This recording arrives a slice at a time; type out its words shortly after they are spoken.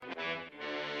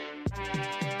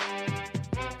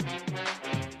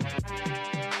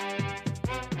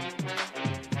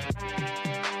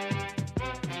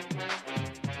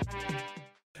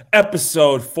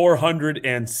Episode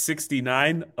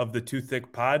 469 of the Too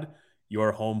Thick Pod,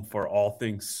 your home for all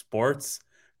things sports,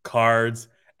 cards,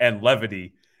 and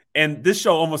levity. And this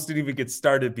show almost didn't even get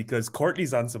started because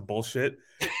Courtney's on some bullshit.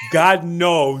 God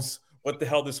knows what the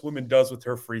hell this woman does with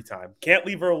her free time. Can't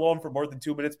leave her alone for more than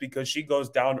 2 minutes because she goes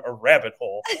down a rabbit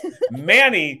hole.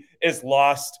 Manny is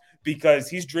lost because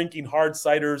he's drinking hard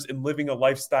ciders and living a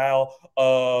lifestyle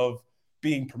of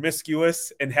being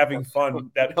promiscuous and having fun,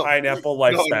 that pineapple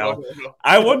lifestyle. No.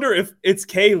 I wonder if it's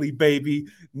Kaylee, baby,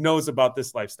 knows about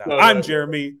this lifestyle. I'm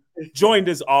Jeremy, joined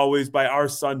as always by our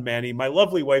son, Manny, my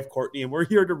lovely wife, Courtney, and we're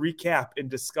here to recap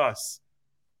and discuss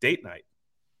date night.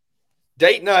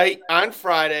 Date night on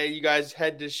Friday. You guys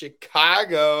head to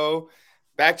Chicago,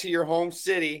 back to your home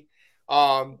city.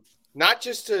 Not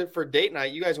just for date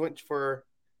night. You guys went for,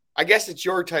 I guess it's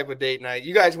your type of date night.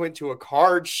 You guys went to a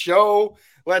card show.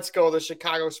 Let's go, the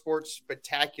Chicago Sports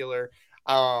Spectacular.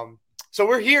 So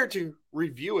we're here to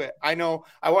review it. I know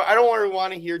I don't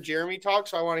want to hear Jeremy talk,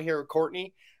 so I want to hear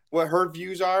Courtney, what her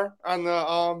views are on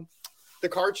the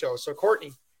card show. So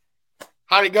Courtney,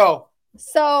 how'd it go?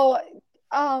 So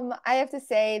I have to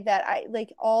say that I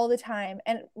like all the time,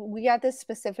 and we got this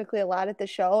specifically a lot at the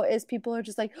show, is people are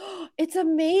just like, oh, it's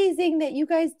amazing that you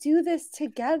guys do this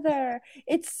together.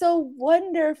 It's so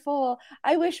wonderful.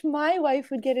 I wish my wife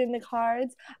would get into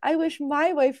cards. I wish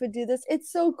my wife would do this.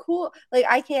 It's so cool. Like,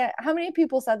 I can't. How many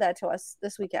people said that to us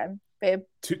this weekend, babe?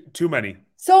 Too many.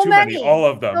 Too many. All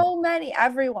of them. So many.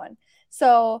 Everyone.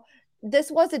 So this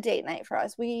was a date night for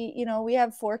us. We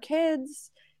have 4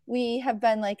 kids. We have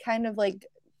been like kind of like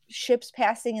ships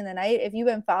passing in the night. If you've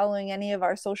been following any of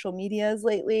our social medias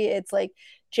lately, it's like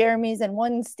Jeremy's in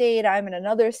one state, I'm in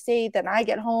another state, then I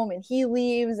get home and he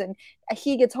leaves, and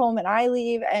he gets home and I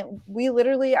leave. And we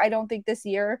literally, I don't think this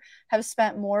year have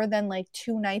spent more than like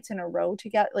 2 nights in a row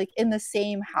together, like in the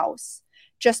same house,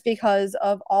 just because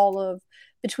of all of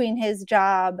between his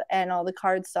job and all the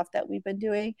card stuff that we've been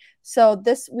doing. So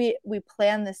this, we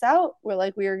planned this out. We're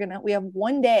like, we have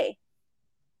one day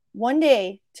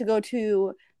to go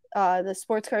to the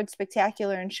Sports Card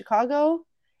Spectacular in Chicago,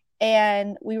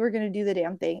 and we were going to do the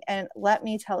damn thing. And let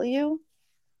me tell you,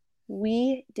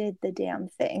 we did the damn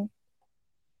thing.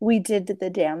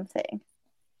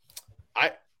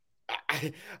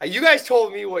 You guys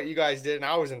told me what you guys did, and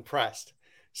I was impressed.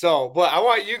 So, but I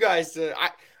want you guys to.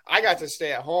 I got to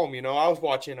stay at home. You know, I was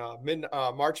watching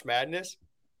March Madness.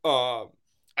 I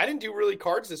didn't do really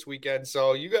cards this weekend,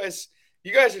 so you guys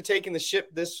are taking the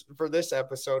ship for this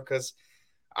episode, because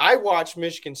I watched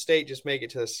Michigan State just make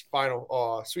it to this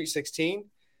final Sweet 16,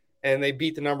 and they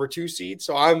beat the number 2 seed.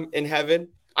 So I'm in heaven.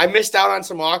 I missed out on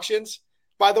some auctions,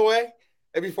 by the way.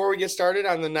 And before we get started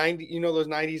on the 90, those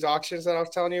 90s auctions that I was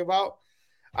telling you about,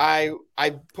 I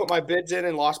put my bids in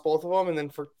and lost both of them, and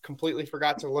then completely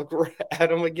forgot to look at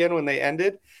them again when they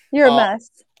ended. You're a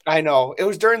mess. I know. It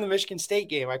was during the Michigan State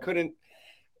game. I couldn't.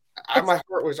 I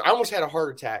almost had a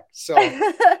heart attack. So.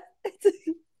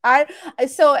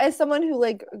 So as someone who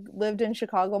like lived in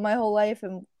Chicago my whole life,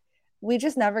 and we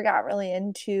just never got really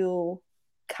into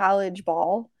college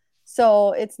ball.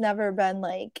 So it's never been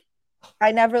like,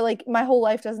 I never like, my whole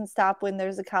life doesn't stop when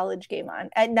there's a college game on.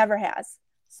 It never has.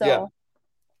 So yeah.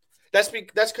 That's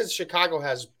because Chicago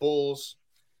has Bulls.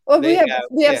 Well, we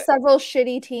have several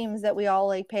shitty teams that we all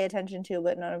like pay attention to,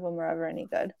 but none of them are ever any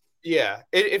good. Yeah.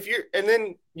 And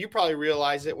then you probably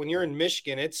realize that when you're in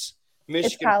Michigan, it's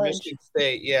Michigan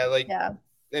State,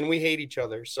 and we hate each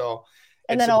other. So,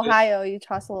 and then Ohio, you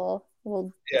toss a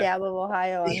little dab of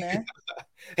Ohio on there.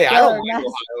 Hey, I don't mind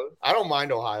Ohio. I don't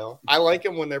mind Ohio. I like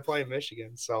them when they're playing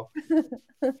Michigan. So,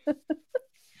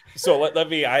 let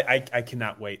me. I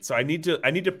cannot wait. So I need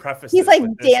to preface. He's like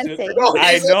dancing.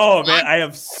 I know, man. I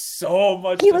have so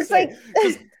much. He looks like.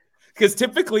 Because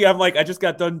typically I'm like, I just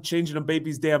got done changing a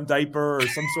baby's damn diaper or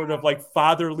some sort of like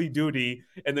fatherly duty.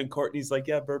 And then Courtney's like,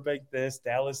 yeah, Burbank this,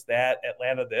 Dallas that,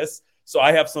 Atlanta this. So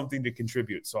I have something to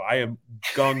contribute. So I am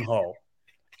gung-ho.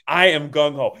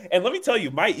 And let me tell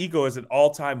you, my ego is at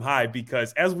all-time high,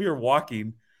 because as we were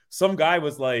walking, some guy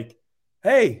was like,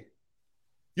 hey,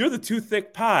 you're the Too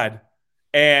Thick Pod.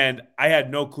 And I had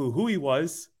no clue who he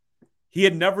was. He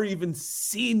had never even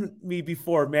seen me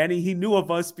before, Manny. He knew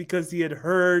of us because he had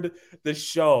heard the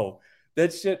show.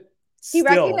 That shit. He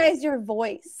recognized your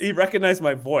voice. He recognized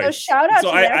my voice. So shout out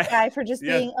to that guy for just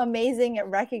being amazing at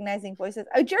recognizing voices.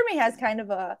 Jeremy has kind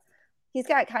of a he's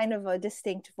got kind of a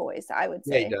distinct voice, I would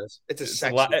Yeah, he say. does. It's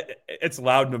It's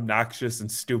loud and obnoxious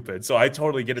and stupid. So I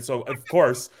totally get it. So of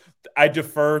course I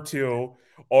default to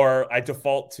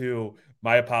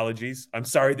my apologies. I'm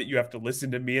sorry that you have to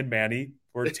listen to me and Manny.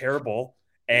 We're terrible.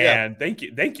 Yeah. And thank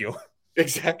you.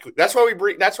 Exactly. That's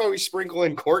why we sprinkle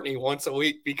in Courtney once a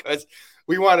week, because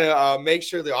we want to make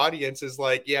sure the audience is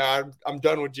like, yeah, I'm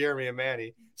done with Jeremy and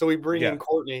Manny. So we bring in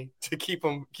Courtney to keep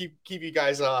you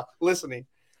guys listening.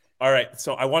 All right.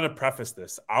 So I want to preface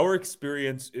this. Our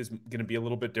experience is going to be a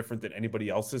little bit different than anybody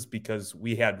else's because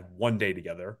we had one day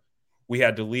together. We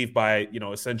had to leave by,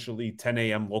 essentially 10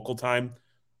 a.m. local time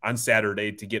on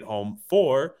Saturday to get home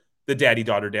for the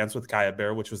daddy-daughter dance with Kaya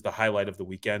Bear, which was the highlight of the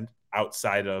weekend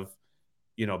outside of,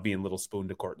 being little spoon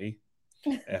to Courtney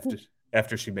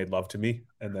after she made love to me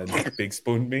and then big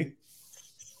spooned me.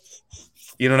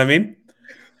 You know what I mean?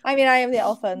 I mean, I am the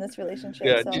alpha in this relationship.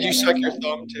 Yeah. So Did you suck your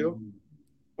thumb too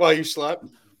while you slept?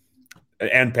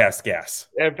 And pass gas.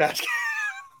 And pass.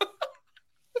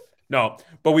 No,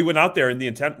 but we went out there and the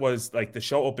intent was like the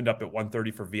show opened up at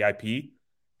 1:30 for VIP.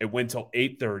 It went till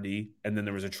 8:30 and then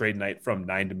there was a trade night from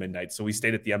 9 to midnight. So we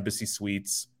stayed at the Embassy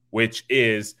Suites, which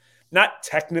is not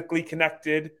technically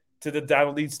connected to the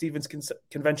Donald E. Stevens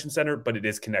Convention Center, but it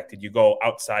is connected. You go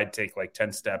outside, take like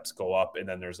 10 steps, go up, and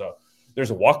then there's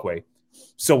a walkway.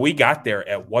 So we got there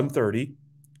at 1:30.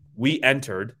 We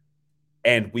entered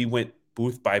and we went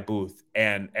booth by booth.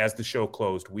 And as the show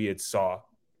closed, we had saw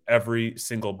every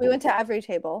single booth. We went to every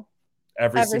table.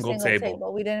 Every single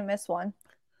table. We didn't miss one.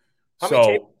 How many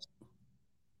tables?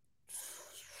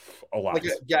 A lot. Like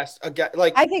a guess.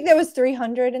 Like I think there was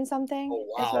 300 and something. Oh,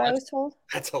 wow. Is what I was told.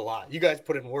 That's a lot. You guys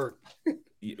put in work.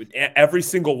 Every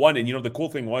single one. And the cool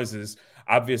thing is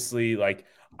obviously like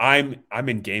I'm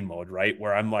in game mode, right?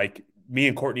 Where I'm like, me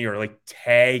and Courtney are like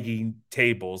tagging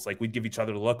tables. Like we'd give each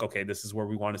other the look, okay, this is where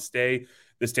we want to stay.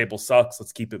 This table sucks.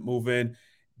 Let's keep it moving.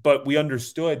 But we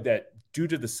understood that due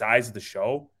to the size of the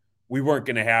show, we weren't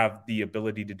going to have the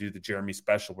ability to do the Jeremy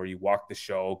special where you walk the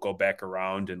show, go back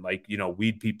around and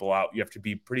weed people out. You have to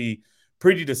be pretty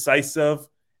decisive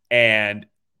and,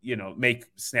 make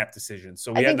snap decisions.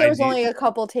 So I think there was only a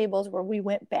couple tables where we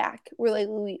went back. We're like,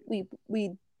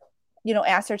 we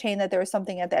ascertained that there was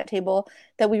something at that table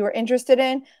that we were interested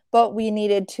in, but we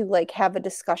needed to like have a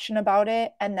discussion about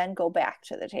it and then go back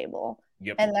to the table.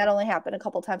 Yep. And that only happened a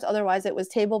couple times. Otherwise it was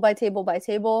table by table by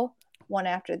table, one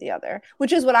after the other,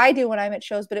 which is what I do when I'm at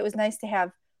shows. But it was nice to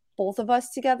have both of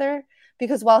us together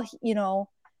because while,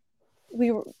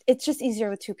 it's just easier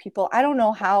with two people. I don't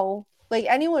know how, like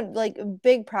anyone, like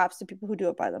big props to people who do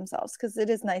it by themselves because it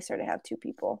is nicer to have two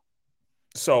people.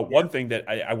 So one thing that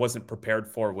I wasn't prepared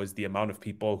for was the amount of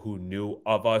people who knew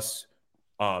of us,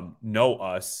 know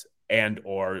us, and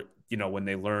or when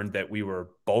they learned that we were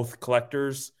both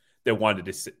collectors, they wanted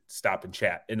to stop and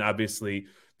chat. And obviously,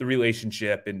 the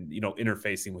relationship and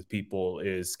interfacing with people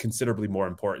is considerably more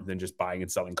important than just buying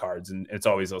and selling cards. And it's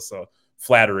always also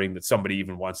flattering that somebody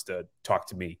even wants to talk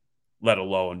to me, let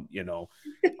alone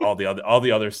all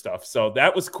the other stuff. So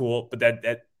that was cool. But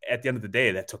that at the end of the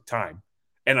day, that took time.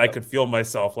 And I could feel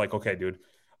myself like, okay, dude,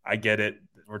 I get it.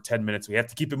 We're 10 minutes. We have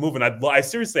to keep it moving. I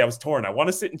seriously, I was torn. I want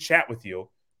to sit and chat with you,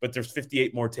 but there's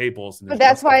 58 more tables. And but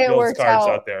that's why it works cards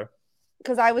out there.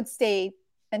 Because I would stay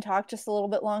and talk just a little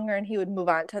bit longer and he would move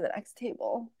on to the next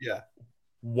table. Yeah.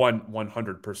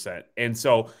 100%. And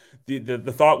so the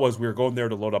thought was we were going there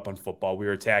to load up on football. We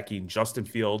were attacking Justin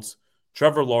Fields,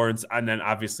 Trevor Lawrence, and then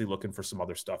obviously looking for some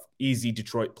other stuff. Easy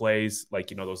Detroit plays, like,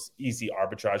 those easy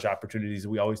arbitrage opportunities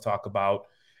we always talk about.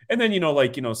 And then,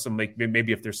 some like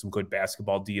maybe if there's some good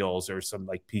basketball deals or some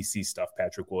like PC stuff,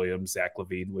 Patrick Williams, Zach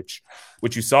LaVine, which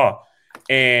you saw.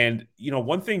 And,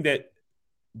 one thing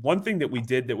that we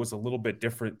did that was a little bit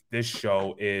different this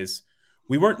show is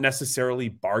we weren't necessarily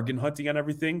bargain hunting on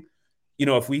everything.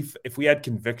 If we had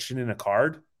conviction in a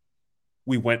card,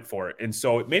 we went for it. And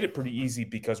so it made it pretty easy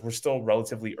because we're still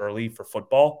relatively early for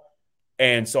football.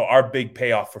 And so our big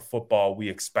payoff for football, we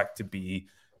expect to be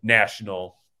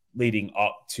national leading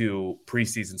up to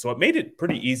preseason. So it made it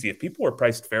pretty easy. If people were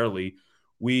priced fairly,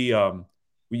 we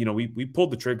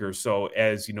pulled the trigger. So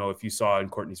as if you saw in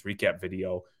Courtney's recap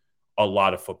video, a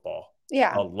lot of football,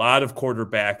 a lot of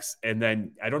quarterbacks. And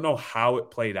then I don't know how it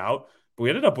played out, but we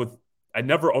ended up with, I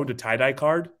never owned a tie-dye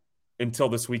card until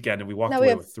this weekend, and we walked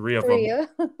away with three of them.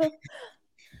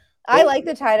 I like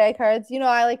the tie-dye cards.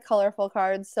 I like colorful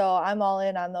cards, so I'm all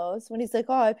in on those. When he's like,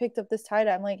 oh, I picked up this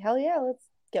tie-dye, I'm like, hell yeah, let's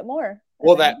get more.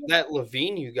 Well, that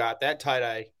LaVine you got, that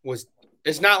tie-dye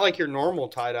it's not like your normal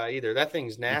tie-dye either. That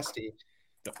thing's nasty.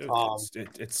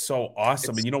 It's so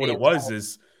awesome. And you know what it was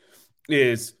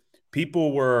is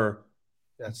people were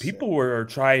people were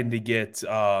trying to get,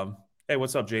 hey,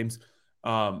 what's up, James?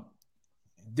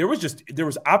 There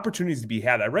was opportunities to be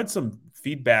had. I read some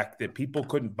feedback that people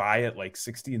couldn't buy at like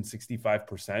 60 and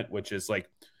 65%, which is like,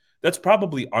 that's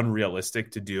probably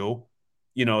unrealistic to do.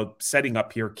 Setting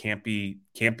up here can't be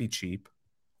cheap.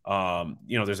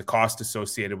 There's a cost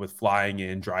associated with flying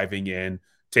in, driving in,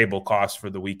 table costs for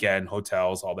the weekend,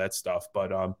 hotels, all that stuff.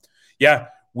 But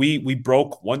we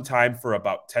broke one time for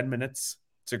about 10 minutes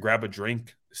to grab a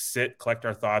drink, sit, collect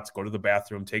our thoughts, go to the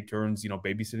bathroom, take turns,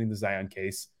 babysitting the Zion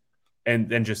case. And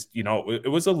then just,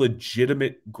 it was a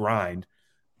legitimate grind,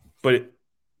 but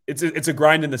it's a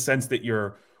grind in the sense that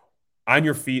you're on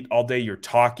your feet all day. You're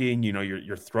talking,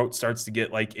 your throat starts to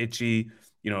get like itchy.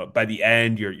 By the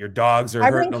end, your dogs are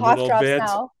hurting a little bit.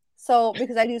 Now. So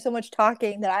because I do so much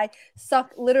talking that I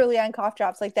suck literally on cough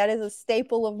drops. Like that is a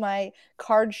staple of my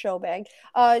card show bag.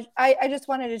 I just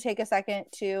wanted to take a second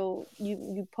to,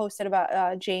 you posted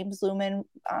about James Lumen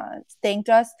thanked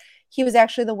us. He was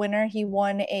actually the winner. He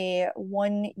won a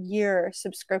 1-year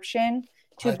subscription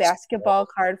to Basketball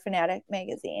Card Fanatic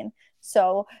magazine.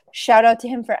 So shout out to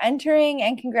him for entering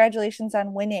and congratulations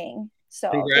on winning. So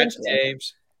congrats,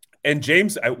 James. And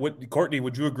James, Courtney,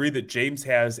 would you agree that James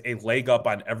has a leg up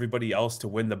on everybody else to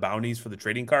win the bounties for the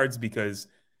trading cards because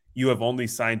you have only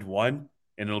signed one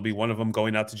and it'll be one of them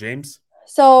going out to James?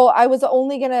 So I was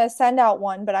only going to send out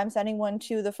one, but I'm sending one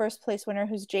to the first place winner,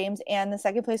 who's James, and the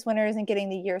second place winner isn't getting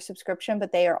the year subscription,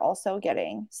 but they are also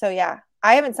getting. So yeah,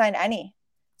 I haven't signed any.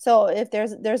 So if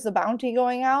there's the bounty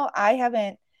going out, I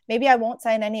haven't. Maybe I won't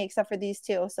sign any except for these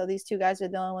two. So these two guys are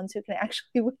the only ones who can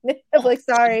actually win it. I'm like,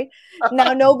 sorry.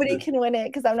 Now nobody can win it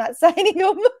because I'm not signing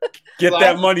them. Get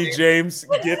that money, James.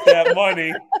 Get that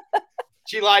money.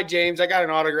 She lied, James. I got an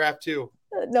autograph too.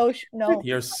 No.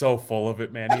 You're so full of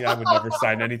it, Manny. I would never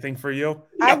sign anything for you.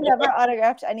 I've never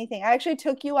autographed anything. I actually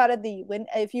took you out of the win.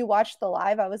 If you watched the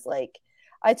live, I was like,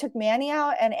 I took Manny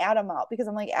out and Adam out because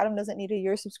I'm like, Adam doesn't need a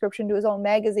year subscription to his own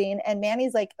magazine. And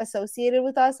Manny's like associated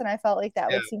with us. And I felt like that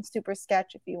would seem super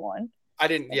sketch if he won. I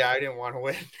didn't want to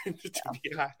win. To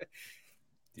be honest.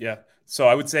 Yeah. So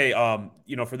I would say,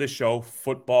 for this show,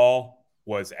 football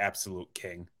was absolute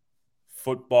king.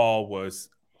 Football was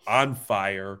on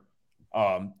fire.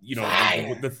 Fire.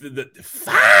 The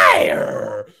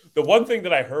fire. The one thing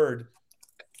that I heard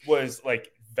was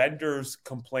like vendors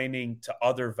complaining to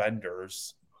other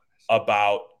vendors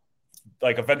about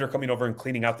like a vendor coming over and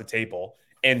cleaning out the table.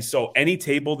 And so any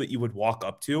table that you would walk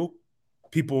up to,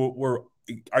 people were,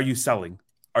 are you selling?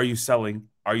 Are you selling?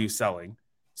 Are you selling?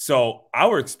 So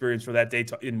our experience for that day,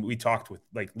 and we talked with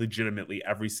like legitimately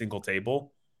every single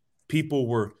table, people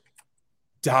were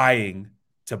dying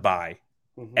to buy.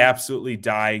 Mm-hmm. Absolutely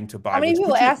dying to buy. How many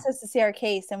people asked us to see our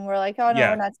case and we're like, oh no,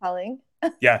 we're not selling.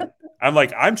 Yeah. I'm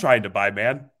like, I'm trying to buy,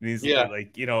 man. And he's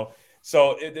like,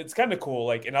 so it's kind of cool.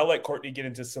 Like, and I'll let Courtney get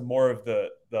into some more of the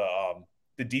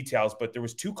details, but there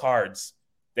was 2 cards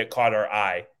that caught our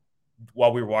eye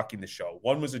while we were walking the show.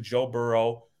 One was a Joe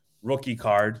Burrow rookie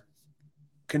card,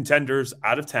 contenders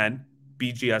out of 10,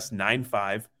 BGS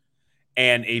 9.5,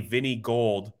 and a Vinny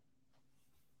Gold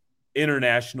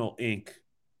International Inc.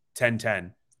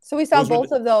 1010. So we saw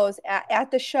both of those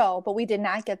at the show, but we did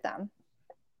not get them.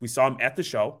 We saw them at the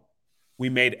show. We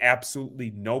made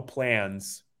absolutely no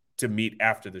plans to meet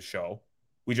after the show.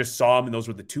 We just saw them, and those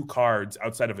were the 2 cards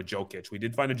outside of a Jokic. We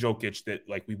did find a Jokic that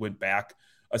like we went back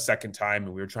a second time,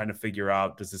 and we were trying to figure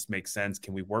out, does this make sense?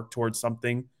 Can we work towards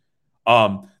something?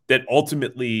 That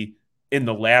ultimately, in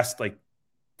the last like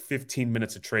 15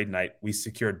 minutes of trade night, we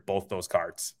secured both those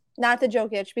cards. Not the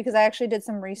Jokic, because I actually did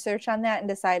some research on that and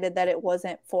decided that it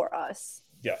wasn't for us.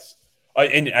 Yes.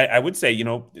 And I would say,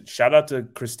 shout out to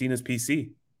Christina's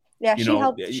PC. Yeah, she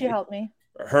helped me.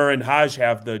 Her and Haj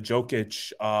have the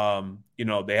Jokic,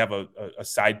 they have a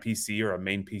side PC or a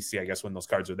main PC, I guess, when those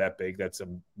cards are that big.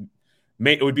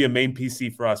 It would be a main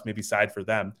PC for us, maybe side for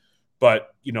them. But,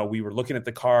 we were looking at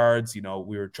the cards, we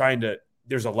were trying to,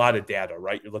 there's a lot of data,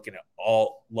 right? You're looking at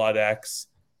all Ludex,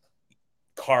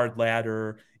 Card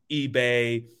Ladder,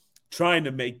 eBay, trying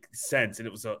to make sense. And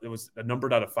it was a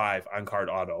numbered out of 5 on card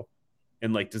auto.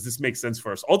 And like, does this make sense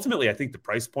for us? Ultimately, I think the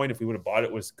price point, if we would have bought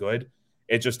it, was good.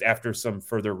 It just, after some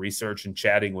further research and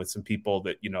chatting with some people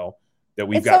that, that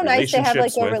we've got relationships with. It's so nice to have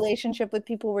like a relationship with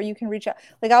people where you can reach out.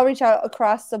 Like I'll reach out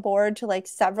across the board to like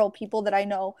several people that I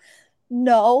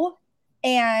know.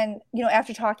 And,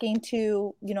 after talking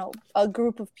to, a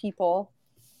group of people,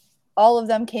 all of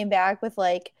them came back with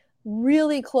like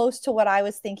really close to what I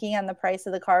was thinking on the price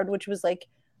of the card, which was like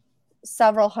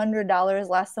several $100s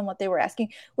less than what they were asking,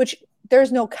 which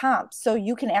there's no comp. So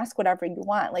you can ask whatever you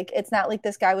want. Like, it's not like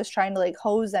this guy was trying to like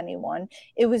hose anyone.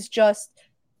 It was just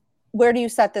where do you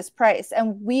set this price?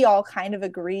 And we all kind of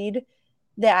agreed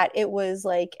that it was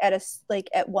like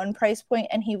at one price point,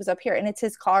 and he was up here, and it's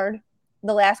his card.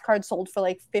 The last card sold for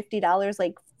like $50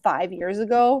 like 5 years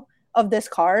ago of this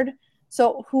card.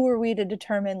 So who are we to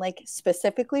determine like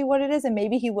specifically what it is? And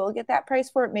maybe he will get that price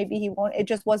for it. Maybe he won't. It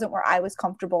just wasn't where I was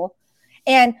comfortable.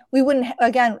 And we wouldn't,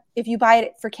 again, if you buy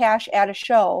it for cash at a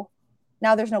show,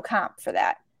 now there's no comp for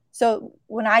that. So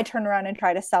when I turn around and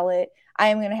try to sell it, I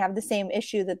am going to have the same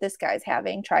issue that this guy's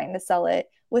having trying to sell it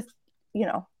with,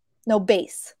 no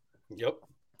base. Yep.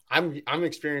 I'm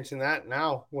experiencing that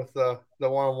now with the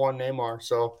one-on-one Neymar.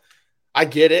 So I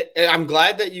get it. And I'm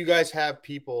glad that you guys have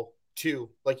people too,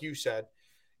 like you said,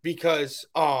 because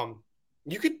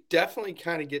you could definitely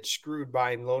kind of get screwed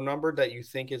buying low number that you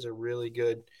think is a really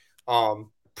good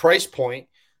price point,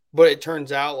 but it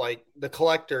turns out like the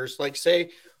collectors, like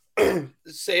say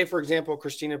for example,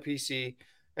 Christina PC,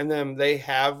 and then they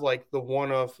have like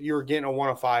you're getting a 1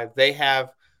 of 5. They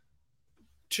have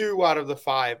 2 out of the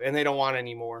 5 and they don't want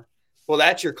any more. Well,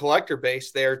 that's your collector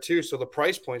base there too. So the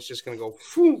price point's just going to go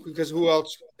whew, because who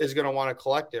else is going to want to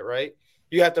collect it, right?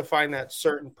 You have to find that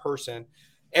certain person.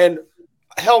 And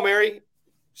Hail Mary,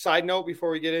 side note before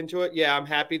we get into it. Yeah, I'm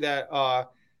happy that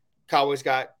Cowboys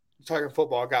got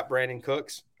Brandon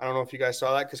Cooks. I don't know if you guys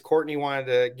saw that because Courtney wanted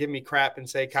to give me crap and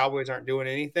say Cowboys aren't doing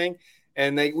anything.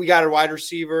 And we got a wide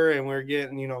receiver and we're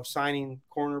getting, signing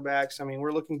cornerbacks. I mean,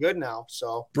 we're looking good now.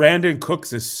 So Brandon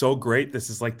Cooks is so great. This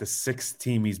is like the 6th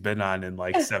team he's been on in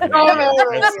like 7 years.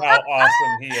 That's how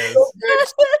awesome he is.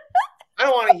 I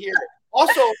don't want to hear it.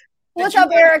 Also, what's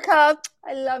up, Erica?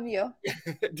 I love you.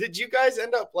 Did you guys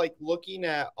end up like looking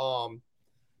at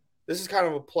this is kind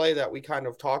of a play that we kind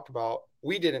of talked about.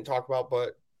 We didn't talk about,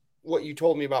 but what you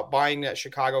told me about buying that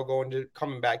Chicago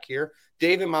coming back here.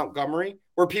 David Montgomery.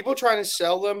 Were people trying to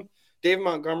sell them David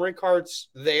Montgomery cards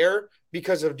there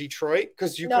because of Detroit?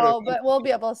 Because but we'll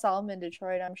be able to sell them in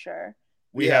Detroit, I'm sure.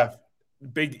 We have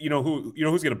big, who's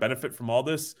going to benefit from all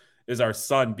this is our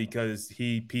son, because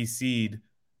he PC'd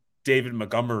David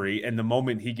Montgomery, and the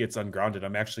moment he gets ungrounded,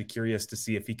 I'm actually curious to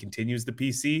see if he continues the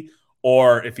PC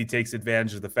or if he takes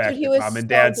advantage of the fact that mom and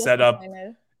dad set up.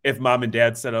 If mom and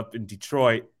dad set up in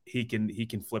Detroit, he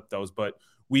can flip those. But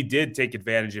we did take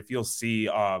advantage. If you'll see,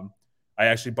 I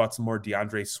actually bought some more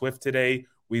DeAndre Swift today.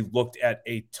 We looked at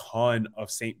a ton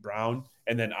of St. Brown,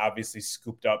 and then obviously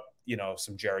scooped up,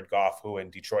 some Jared Goff, who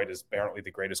in Detroit is apparently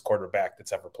the greatest quarterback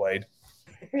that's ever played.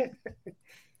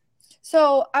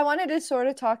 So I wanted to sort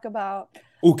of talk about.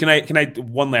 Oh, can I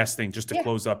one last thing just to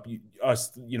close up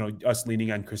us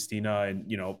leaning on Christina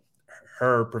and,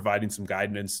 her providing some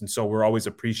guidance. And so we're always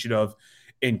appreciative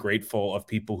and grateful of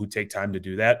people who take time to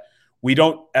do that. We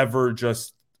don't ever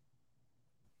just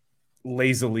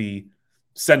lazily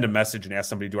send a message and ask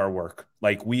somebody to do our work.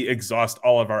 Like, we exhaust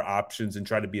all of our options and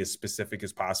try to be as specific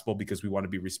as possible because we want to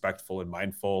be respectful and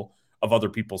mindful of other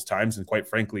people's times. And quite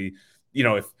frankly,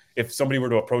 if somebody were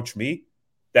to approach me,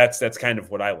 that's kind of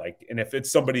what I like. And if it's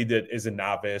somebody that is a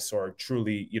novice or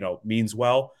truly, means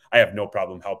well, I have no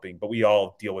problem helping. But we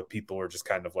all deal with people who are just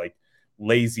kind of like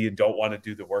lazy and don't want to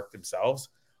do the work themselves.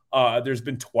 There's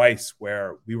been twice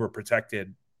where we were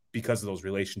protected because of those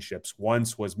relationships.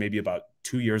 Once was maybe about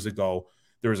 2 years ago.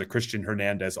 There was a Christian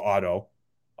Hernandez auto,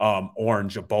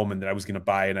 orange, a Bowman that I was going to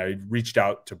buy. And I reached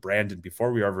out to Brandon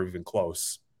before we were ever even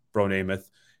close, Bro Namath.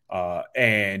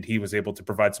 And he was able to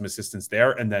provide some assistance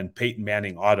there. And then Peyton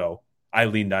Manning auto, I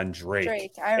leaned on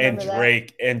Drake. I remember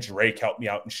that. Drake helped me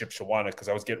out in Shipshawana because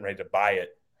I was getting ready to buy it.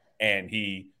 And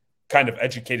he kind of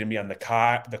educated me on the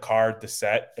card, the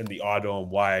set, and the auto, and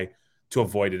why to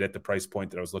avoid it at the price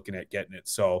point that I was looking at getting it.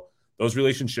 So those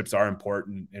relationships are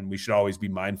important, and we should always be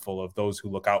mindful of those who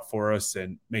look out for us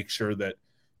and make sure that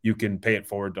you can pay it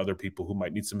forward to other people who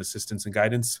might need some assistance and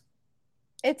guidance.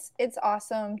 It's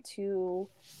awesome to,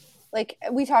 like,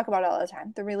 we talk about it all the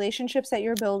time, the relationships that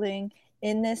you're building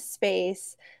in this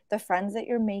space, the friends that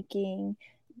you're making,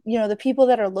 the people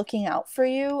that are looking out for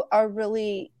you are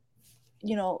really,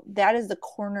 that is the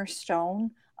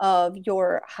cornerstone of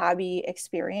your hobby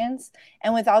experience.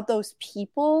 And without those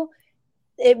people,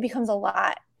 it becomes a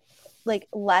lot like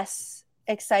less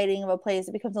exciting of a place.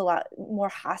 It becomes a lot more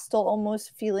hostile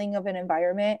almost feeling of an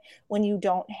environment when you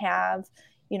don't have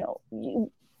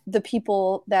the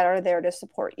people that are there to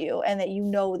support you and that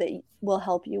that will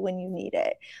help you when you need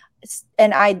it.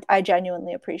 And I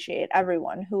genuinely appreciate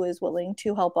everyone who is willing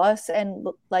to help us, and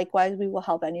likewise we will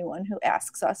help anyone who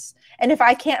asks us. And if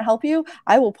I can't help you,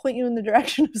 I will point you in the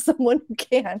direction of someone who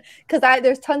can, because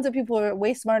there's tons of people who are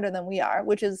way smarter than we are,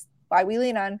 which is why we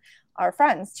lean on our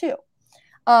friends too.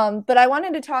 But I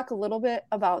wanted to talk a little bit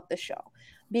about the show.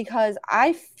 because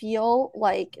I feel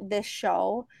like this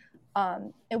show,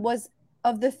 it was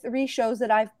of the 3 shows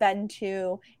that I've been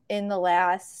to in the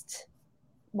last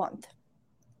month,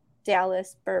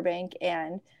 Dallas, Burbank,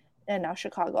 and now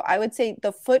Chicago. I would say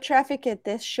the foot traffic at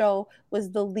this show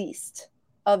was the least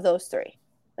of those 3.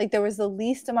 Like there was the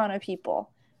least amount of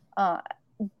people.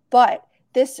 But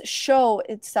this show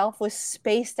itself was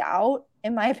spaced out,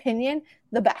 in my opinion,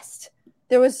 the best.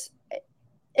 There was,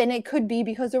 and it could be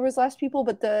because there was less people,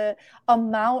 but the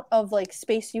amount of like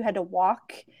space you had to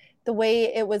walk, the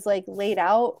way it was like laid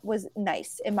out was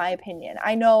nice, in my opinion.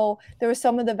 I know there were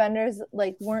some of the vendors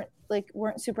weren't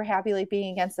super happy like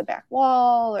being against the back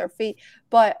wall or feet,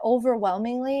 but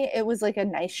overwhelmingly it was like a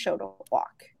nice show to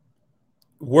walk.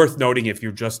 Worth noting, if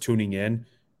you're just tuning in,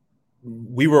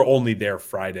 we were only there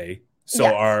Friday. So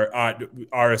yes.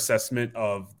 Our assessment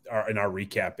of our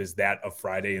recap is that of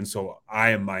Friday, and so I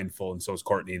am mindful, and so is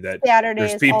Courtney, that Saturday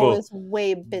is always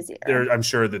way busier. I'm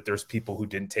sure that there's people who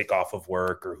didn't take off of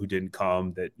work or who didn't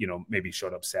come that maybe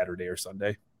showed up Saturday or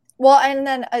Sunday. Well, and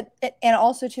then and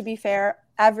also to be fair,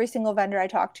 every single vendor I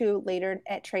talked to later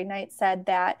at trade night said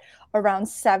that around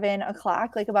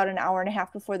 7:00, like about an hour and a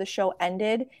half before the show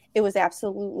ended, it was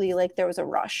absolutely like there was a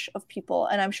rush of people,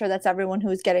 and I'm sure that's everyone who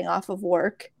was getting off of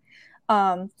work.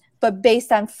 But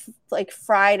based on like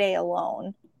Friday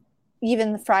alone,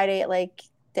 even the Friday at like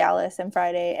Dallas and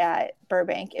Friday at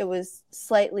Burbank, it was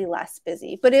slightly less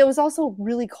busy, but it was also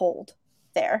really cold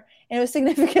there, and it was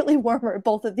significantly warmer at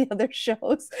both of the other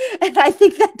shows, and I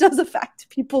think that does affect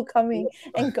people coming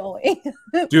and going.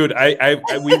 Dude,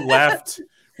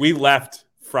 we left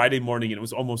Friday morning and it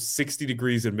was almost 60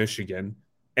 degrees in Michigan,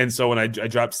 and so when I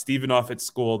dropped Steven off at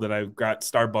school, then I got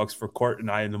Starbucks for Court and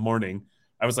I in the morning.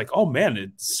 I was like, oh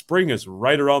man, spring is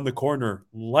right around the corner.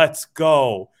 Let's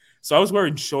go. So I was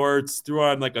wearing shorts, threw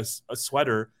on like a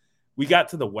sweater. We got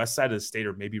to the west side of the state,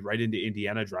 or maybe right into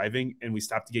Indiana driving, and we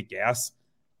stopped to get gas.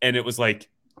 And it was like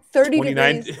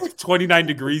 29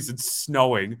 degrees and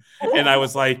snowing. And I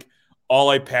was like,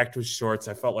 all I packed was shorts.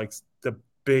 I felt like the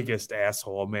biggest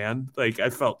asshole, man. Like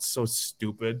I felt so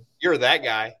stupid. You're that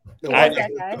guy.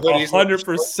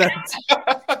 100%.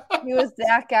 He was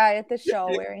that guy at the show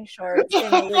wearing shorts.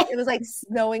 And it was like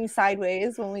snowing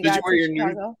sideways when we got to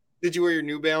Chicago. Did you wear your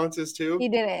New Balances too? He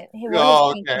didn't. He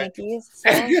wore his pink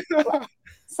Nikes, so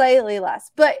slightly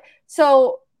less. But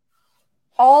so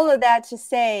all of that to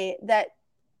say that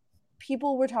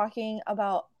people were talking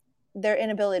about their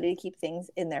inability to keep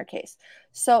things in their case.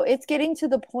 So it's getting to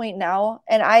the point now,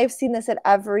 and I've seen this at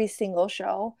every single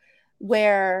show,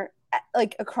 where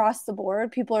like across the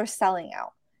board, people are selling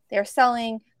out. They're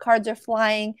selling, cards are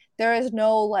flying. There is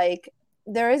no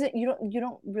you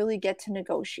don't really get to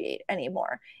negotiate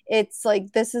anymore. It's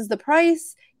like, this is the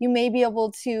price. You may be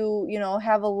able to,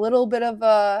 have a little bit of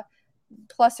a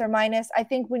plus or minus. I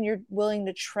think when you're willing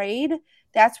to trade,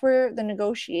 that's where the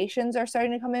negotiations are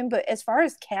starting to come in. But as far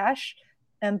as cash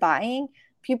and buying,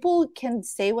 people can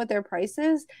say what their price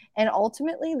is, and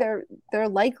ultimately they're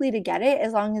likely to get it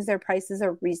as long as their prices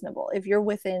are reasonable. If you're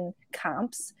within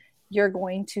comps, you're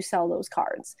going to sell those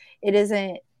cards. It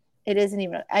isn't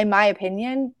even, in my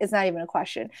opinion, it's not even a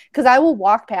question. Because I will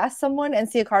walk past someone and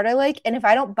see a card I like, and if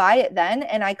I don't buy it then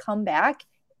and I come back,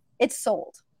 it's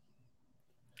sold.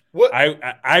 What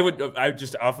I would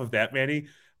just off of that, Manny,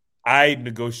 I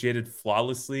negotiated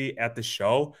flawlessly at the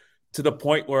show to the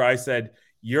point where I said,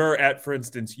 for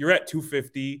instance, you're at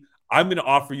 250. I'm going to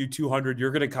offer you 200.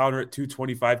 You're going to counter at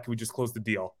 225. Can we just close the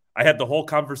deal? I had the whole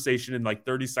conversation in like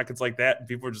 30 seconds like that, and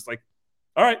people were just like,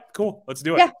 all right, cool, let's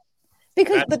do it. Yeah,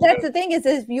 but that's the thing is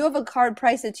if you have a card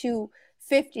price at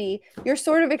 250, you're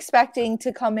sort of expecting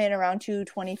to come in around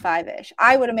 225-ish,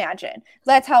 I would imagine.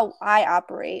 That's how I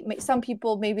operate. Some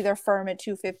people, maybe they're firm at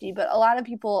 250, but a lot of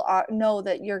people know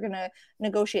that you're going to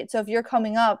negotiate. So if you're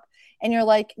coming up and you're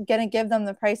like going to give them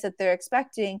the price that they're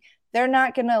expecting, they're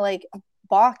not going to like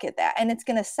balk at that, and it's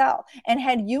going to sell. And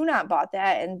had you not bought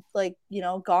that and like,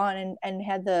 gone and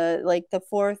had the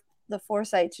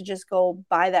foresight to just go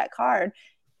buy that card,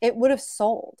 it would have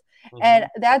sold. Mm-hmm. And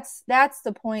that's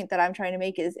the point that I'm trying to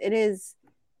make is it is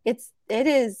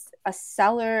a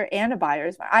seller and a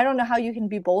buyer's market. I don't know how you can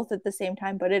be both at the same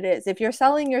time, but it is. If you're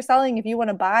selling, you're selling. If you want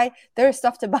to buy, there's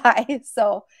stuff to buy.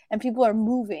 So, and people are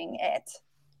moving it.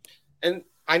 And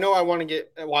I know I want to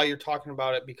get while you're talking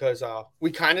about it because we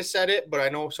kind of said it, but I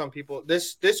know some people.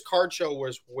 This card show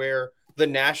was where the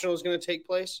National is going to take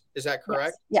place. Is that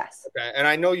correct? Yes. Okay. And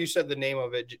I know you said the name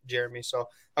of it, Jeremy. So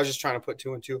I was just trying to put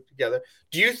 2 and 2 together.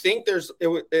 Do you think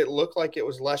it looked like it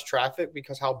was less traffic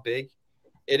because how big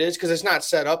it is? Because it's not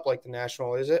set up like the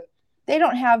National, is it? They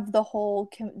don't have the whole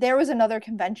there was another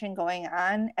convention going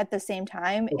on at the same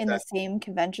time in the same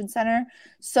convention center,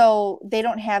 so they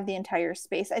don't have the entire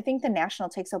space. I think the National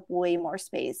takes up way more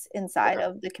space inside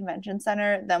of the convention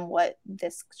center than what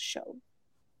this show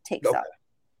takes up.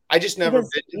 I just never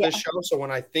been to this show, so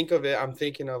when I think of it, I'm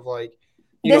thinking of like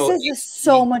this is just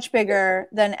so much bigger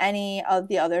than any of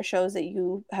the other shows that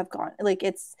you have gone. Like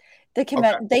it's they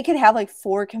could have like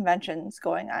 4 conventions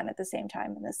going on at the same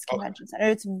time in this convention center.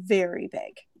 It's very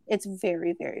big. It's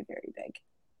very, very, very big.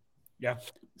 Yeah.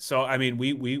 So I mean,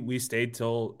 we stayed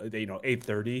till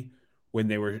 8:30 when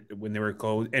they were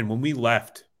closed, and when we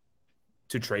left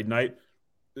to trade night,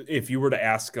 if you were to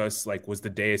ask us like was the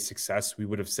day a success, we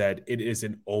would have said it is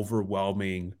an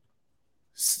overwhelming,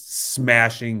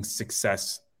 smashing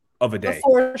success of a day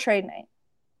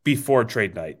before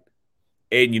trade night.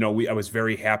 And I was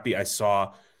very happy. I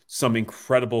saw some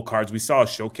incredible cards. We saw a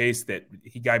showcase that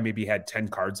guy maybe had 10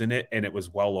 cards in it, and it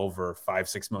was well over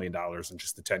 $5-6 million in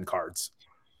just the 10 cards.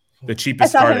 The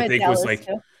cheapest card I think was like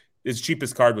his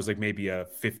cheapest card was like maybe a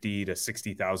 $50,000 to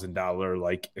 $60,000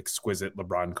 like exquisite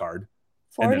LeBron card.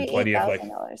 And then plenty of like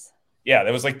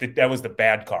that was the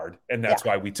bad card, and that's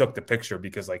why we took the picture,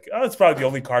 because like it's probably the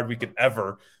only card we could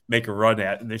ever make a run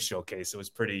at in this showcase. It was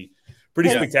pretty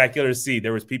spectacular to see.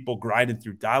 There was people grinding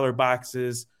through dollar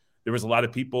boxes. There was a lot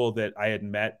of people that I had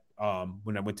met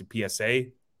when I went to PSA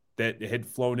that had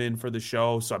flown in for the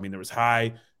show. So I mean, there was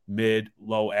high, mid,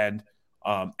 low end.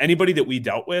 Anybody that we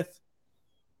dealt with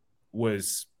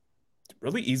was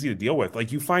really easy to deal with.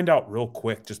 Like you find out real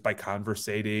quick just by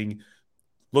conversating,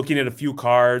 looking at a few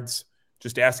cards,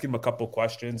 just asking them a couple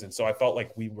questions. And so I felt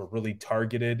like we were really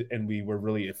targeted and we were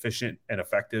really efficient and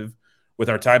effective with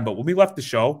our time. But when we left the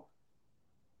show,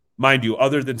 mind you,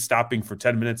 other than stopping for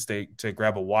 10 minutes to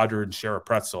grab a water and share a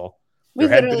pretzel, there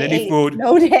hadn't been any food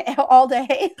all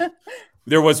day.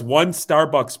 There was one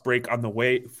Starbucks break on the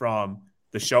way from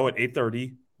the show at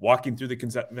 8:30, walking through the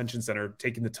convention center,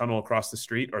 taking the tunnel across the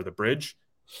street or the bridge.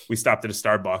 We stopped at a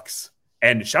Starbucks.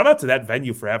 And shout out to that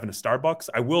venue for having a Starbucks.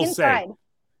 I will say,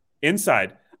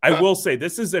 inside, I will say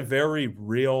this is a very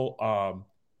real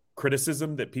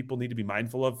criticism that people need to be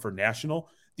mindful of for national.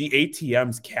 The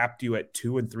ATMs capped you at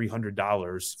 $200 and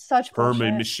 $300 per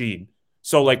machine.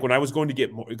 So like when I was going to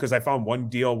get more, because I found one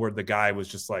deal where the guy was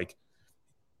just like,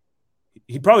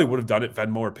 he probably would have done it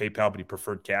Venmo or PayPal, but he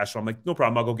preferred cash. So I'm like, no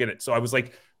problem, I'll go get it. So I was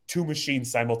like 2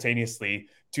 machines simultaneously,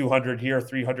 200 here,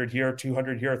 300 here,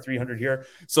 200 here, 300 here.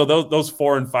 So those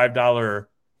 $4 and $5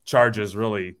 charges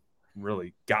really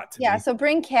got to me. Yeah, so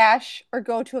bring cash or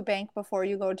go to a bank before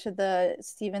you go to the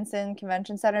Stevenson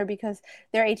Convention Center, because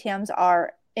their ATMs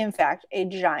are, in fact, a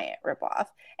giant ripoff.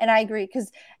 And I agree,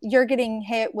 because you're getting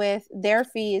hit with their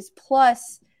fees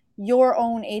plus your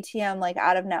own ATM, like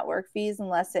out of network fees,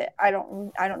 unless I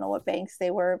don't know what banks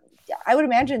they were. I would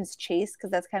imagine it's Chase,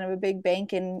 because that's kind of a big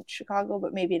bank in Chicago,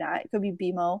 but maybe not. It could be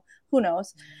BMO, who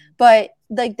knows? But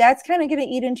like that's kind of going to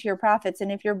eat into your profits.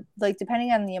 And if you're like,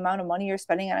 depending on the amount of money you're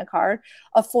spending on a card,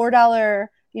 a $4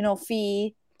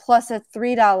 fee plus a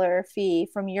 $3 fee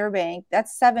from your bank,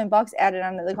 that's $7 added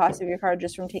onto the cost of your card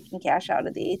just from taking cash out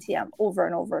of the ATM over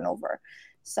and over and over.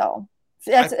 So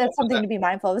that's something to be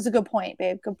mindful of. It's a good point,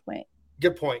 babe.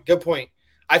 Good point.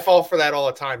 I fall for that all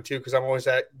the time too, because I'm always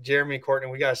at Jeremy,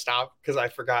 Courtney, we got to stop because I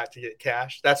forgot to get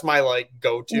cash. That's my like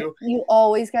go-to. You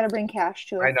always got to bring cash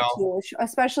to it. I know. Too,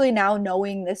 especially now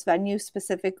knowing this venue,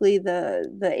 specifically the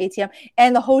ATM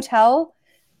and the hotel,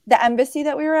 the embassy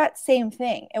that we were at, same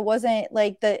thing. It wasn't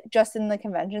like just in the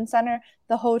convention center.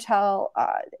 The hotel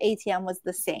ATM was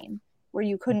the same, where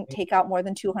you couldn't take out more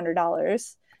than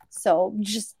 $200. So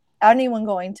just anyone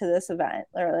going to this event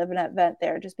or an event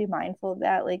there, just be mindful of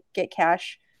that. Like get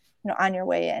cash, on your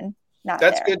way in.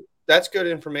 Good. That's good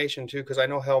information too, because I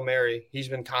know Hail Mary, he's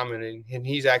been commenting, and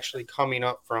he's actually coming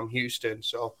up from Houston.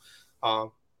 So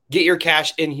get your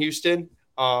cash in Houston.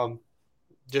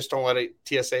 Just don't let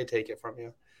TSA take it from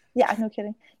you. Yeah, no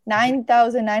kidding.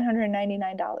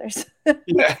 $9,999.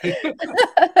 Yeah.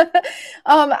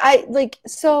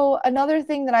 So another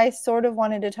thing that I sort of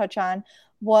wanted to touch on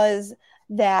was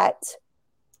that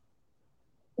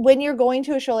when you're going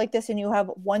to a show like this and you have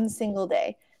one single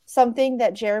day, something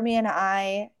that Jeremy and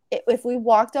I, if we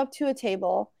walked up to a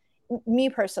table, me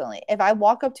personally, if I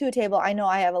walk up to a table, I know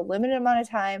I have a limited amount of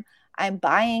time. I'm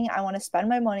buying, I want to spend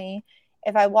my money.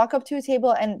 If I walk up to a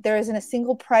table and there isn't a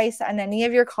single price on any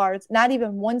of your cards, not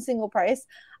even one single price,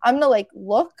 I'm going to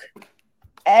look,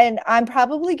 and I'm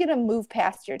probably going to move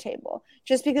past your table,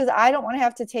 just because I don't want to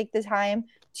have to take the time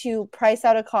to price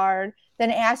out a card,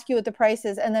 then ask you what the price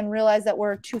is, and then realize that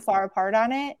we're too far apart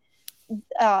on it.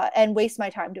 and waste my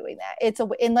time doing that.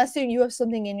 Unless you have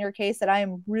something in your case that I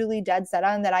am really dead set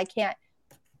on that I can't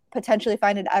potentially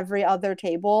find at every other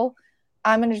table,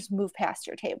 I'm going to just move past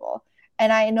your table.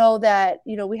 And I know that,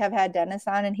 we have had Dennis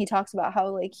on, and he talks about how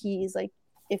like he's like,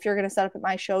 if you're going to set up at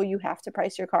my show, you have to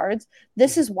price your cards.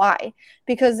 This is why,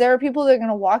 because there are people that are going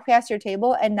to walk past your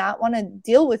table and not want to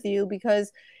deal with you,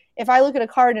 because if I look at a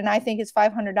card and I think it's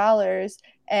 $500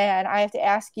 and I have to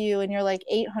ask you and you're like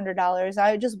 $800,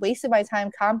 I just wasted my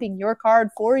time comping your card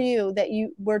for you that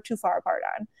you were too far apart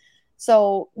on.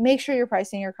 So make sure you're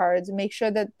pricing your cards and make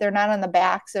sure that they're not on the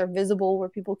backs, they're visible where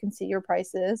people can see your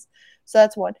prices. So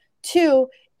that's one. Two,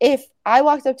 if I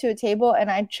walked up to a table and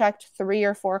I checked 3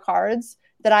 or 4 cards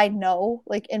that I know,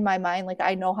 like in my mind, like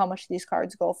I know how much these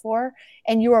cards go for,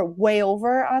 and you are way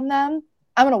over on them,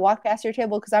 I'm going to walk past your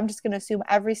table because I'm just going to assume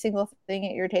every single thing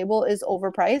at your table is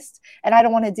overpriced and I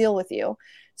don't want to deal with you.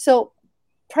 So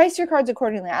price your cards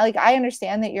accordingly. I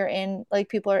understand that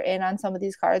people are in on some of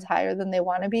these cards higher than they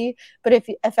want to be, but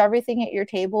if everything at your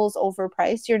table is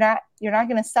overpriced, you're not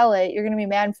going to sell it. You're going to be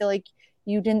mad and feel like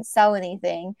you didn't sell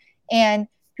anything. And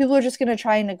people are just going to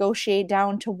try and negotiate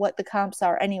down to what the comps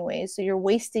are anyways. So you're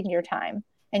wasting your time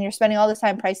and you're spending all this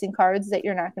time pricing cards that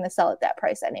you're not going to sell at that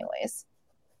price anyways.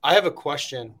 I have a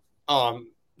question. Do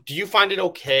you find it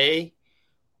okay?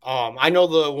 I know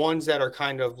the ones that are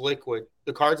kind of liquid,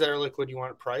 the cards that are liquid, you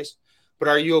want it priced, but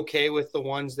are you okay with the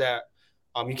ones that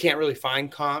you can't really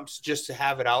find comps, just to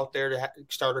have it out there to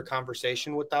start a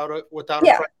conversation without a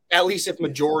price? At least if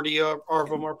majority of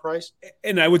them are priced.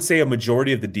 And I would say a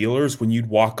majority of the dealers, when you'd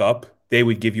walk up, they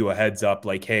would give you a heads up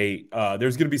like, hey,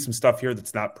 there's going to be some stuff here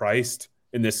that's not priced,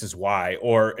 and this is why.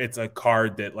 Or it's a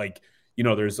card that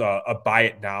there's a buy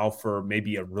it now for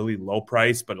maybe a really low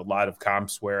price, but a lot of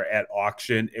comps where at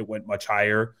auction it went much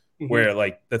higher, where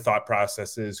like the thought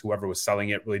process is whoever was selling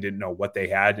it really didn't know what they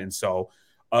had. And so,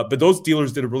 but those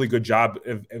dealers did a really good job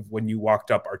of when you walked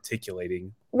up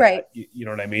articulating. Right. You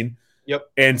know what I mean?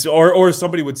 Yep. And so, or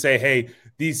somebody would say, hey,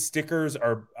 these stickers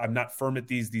I'm not firm at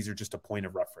these are just a point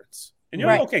of reference. And you're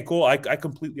like, okay, cool. I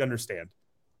completely understand.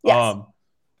 Yes.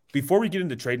 Before we get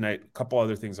into trade night, a couple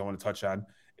other things I want to touch on.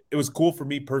 It was cool for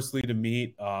me personally to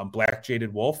meet Black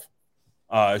Jaded Wolf.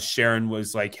 Sharon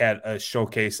was had a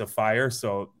showcase of fire.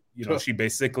 So, she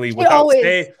basically,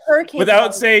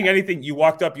 without saying anything, you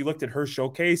walked up, you looked at her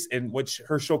showcase, and what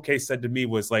her showcase said to me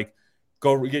was like,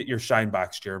 go get your shine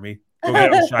box, Jeremy. Go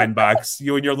get a shine box.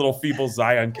 You and your little feeble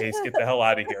Zion case, get the hell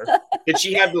out of here. Did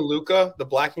she have the Luca, the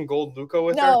black and gold Luca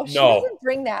with her? No, she doesn't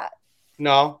bring that.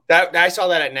 No, that I saw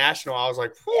that at National. I was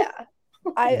like, whew. Yeah.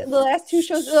 The last 2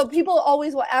 shows, people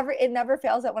always, it never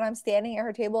fails that when I'm standing at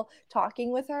her table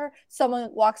talking with her, someone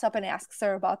walks up and asks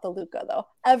her about the Luca though.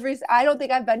 I don't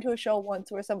think I've been to a show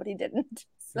once where somebody didn't.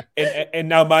 So. And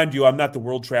now, mind you, I'm not the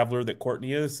world traveler that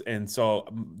Courtney is. And so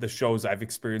the shows I've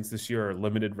experienced this year are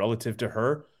limited relative to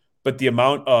her. But the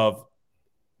amount of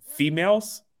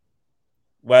females,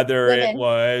 whether it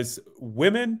was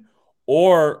women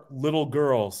or little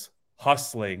girls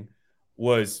hustling,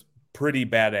 was pretty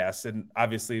badass. And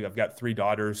obviously I've got 3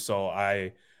 daughters, so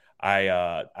I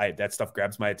that stuff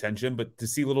grabs my attention. But to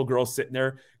see little girls sitting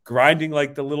there grinding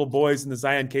like the little boys in the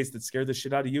Zion case that scared the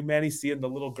shit out of you, Manny, seeing the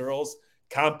little girls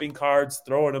comping cards,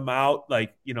 throwing them out,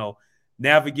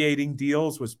 navigating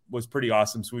deals was pretty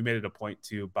awesome. So we made it a point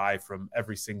to buy from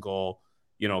every single,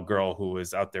 girl who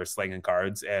was out there slanging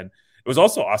cards. And it was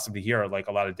also awesome to hear a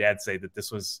lot of dads say that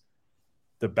this was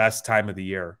the best time of the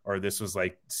year, or this was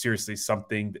seriously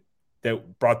something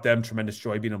that brought them tremendous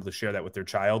joy. Being able to share that with their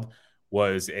child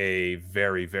was a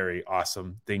very, very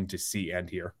awesome thing to see and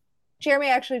hear. Jeremy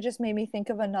actually just made me think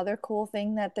of another cool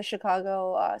thing that the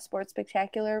Chicago Sports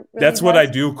Spectacular really That's does. what I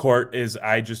do, Court, is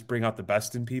I just bring out the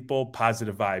best in people,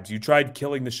 positive vibes. You tried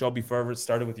killing the show before it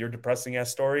started with your depressing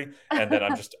ass story, and then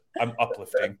I'm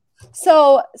uplifting.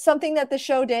 So something that the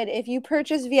show did, if you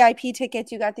purchase VIP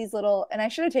tickets, you got these little, and I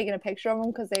should have taken a picture of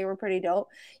them because they were pretty dope.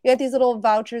 You got these little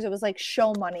vouchers. It was like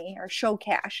show money or show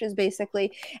cash is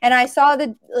basically. And I saw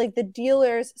the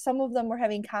dealers, some of them were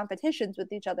having competitions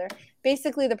with each other.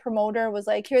 Basically the promoter was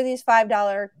like, here are these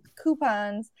 $5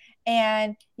 coupons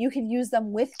and you could use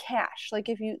them with cash.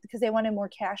 Because they wanted more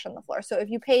cash on the floor. So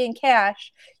if you pay in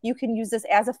cash, you can use this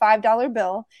as a $5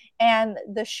 bill, and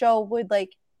the show would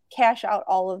cash out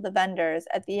all of the vendors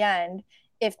at the end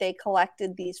if they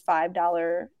collected these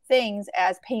 $5 things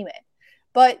as payment.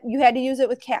 But you had to use it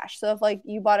with cash. So if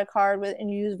you bought a card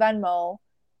and you use Venmo,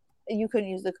 you couldn't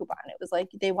use the coupon. It was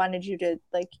they wanted you to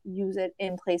use it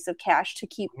in place of cash to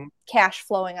keep cash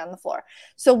flowing on the floor.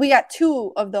 So we got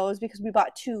 2 of those because we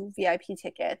bought 2 VIP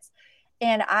tickets.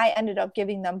 And I ended up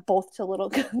giving them both to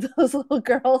those little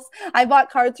girls. I bought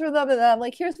cards for them, and then I'm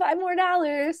like, here's $5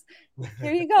 more.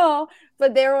 Here you go.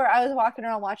 But I was walking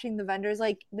around watching the vendors.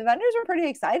 Like, the vendors were pretty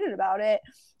excited about it.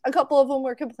 A couple of them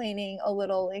were complaining a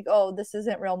little, like, oh, this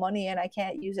isn't real money and I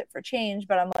can't use it for change.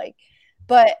 But I'm like,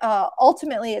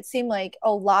 ultimately it seemed like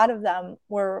a lot of them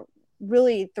were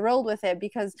really thrilled with it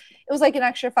because it was like an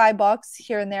extra $5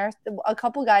 here and there. A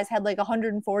couple guys had like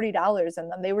 $140 in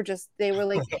them. They were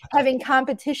like having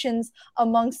competitions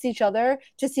amongst each other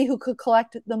to see who could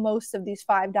collect the most of these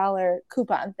 $5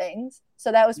 coupon things.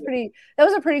 So that was a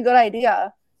pretty good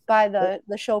idea by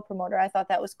the show promoter. I thought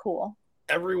that was cool.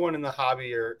 Everyone in the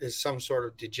hobby is some sort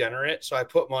of degenerate. So I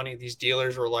put money. These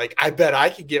dealers were like, I bet I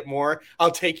could get more.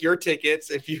 I'll take your tickets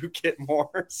if you get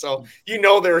more. So,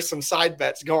 there were some side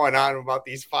bets going on about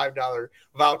these $5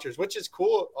 vouchers, which is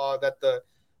cool that the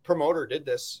promoter did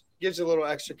this. Gives a little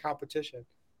extra competition.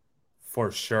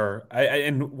 For sure.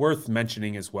 And worth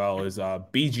mentioning as well is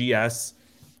BGS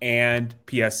and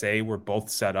PSA were both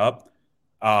set up.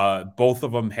 Both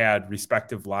of them had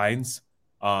respective lines.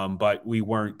 But we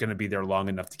weren't going to be there long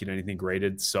enough to get anything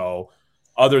graded. So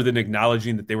other than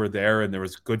acknowledging that they were there and there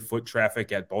was good foot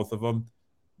traffic at both of them,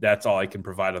 that's all I can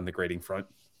provide on the grading front.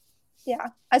 Yeah.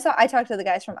 I talked to the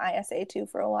guys from ISA too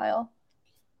for a while.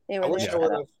 They were I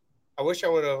wish I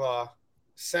would have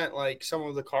sent like some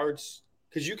of the cards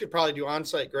because you could probably do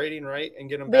on-site grading, right? And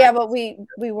get them back. Yeah, but we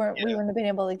wouldn't have been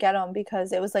able to get them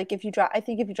because it was like if you drop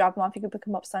them off, you could pick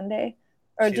them up Sunday.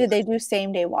 Or did they do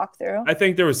same day walkthrough? I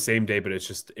think there was same day, but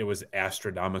it was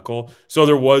astronomical. So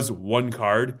there was one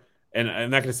card, and I'm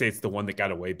not going to say it's the one that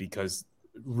got away because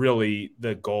really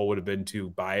the goal would have been to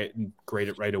buy it and grade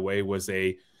it right away. Was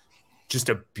just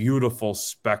a beautiful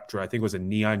Spectra. I think it was a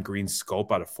neon green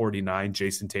scope out of 49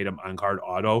 Jason Tatum on card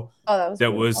auto. Oh,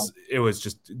 it was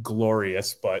just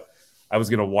glorious, but I was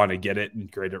going to want to get it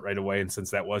and grade it right away. And since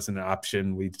that wasn't an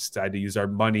option, we decided to use our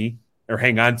money or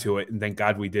hang on to it. And thank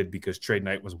God we did because trade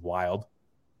night was wild.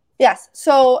 Yes.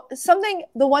 So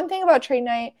the one thing about trade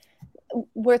night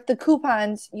with the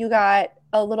coupons, you got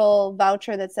a little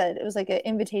voucher that said it was like an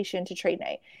invitation to trade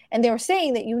night. And they were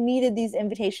saying that you needed these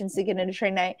invitations to get into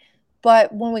trade night.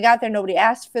 But when we got there, nobody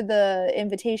asked for the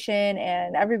invitation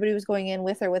and everybody was going in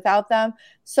with or without them.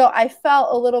 So I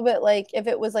felt a little bit like if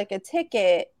it was like a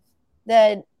ticket,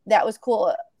 then that was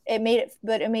cool. It made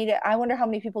it, I wonder how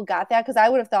many people got that because I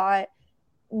would have thought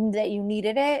that you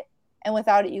needed it and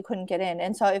without it you couldn't get in.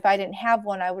 And so if I didn't have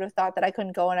one, I would have thought that I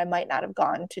couldn't go and I might not have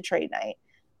gone to trade night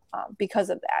because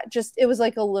of that. Just it was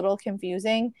like a little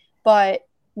confusing, but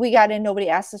we got in, nobody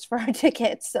asked us for our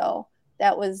tickets, so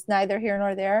that was neither here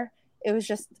nor there. It was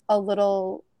just a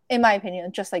little, in my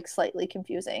opinion, just like slightly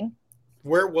confusing.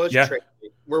 Where was trade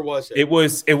night? Where was it? It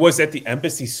was at the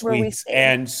Embassy Suites,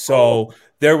 and so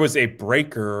there was a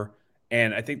breaker,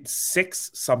 and I think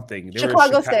 6 something.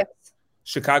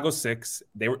 Chicago 6.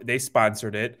 They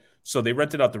sponsored it, so they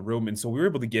rented out the room, and so we were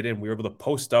able to get in. We were able to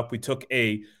post up. We took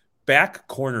a back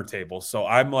corner table, so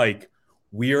I'm like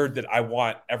weird that I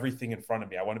want everything in front of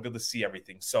me. I want to be able to see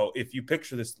everything. So if you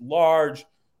picture this large,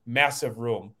 massive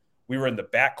room, we were in the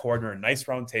back corner, a nice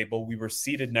round table. We were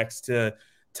seated next to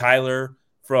Tyler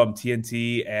from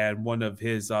TNT and one of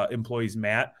his employees,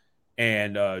 Matt,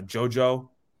 and JoJo.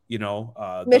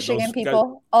 Michigan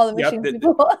people, all the Michigan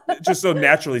people. Just so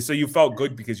naturally. So you felt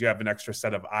good because you have an extra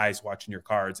set of eyes watching your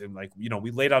cards. And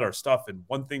we laid out our stuff. And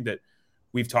one thing that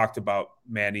we've talked about,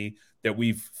 Manny, that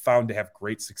we've found to have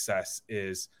great success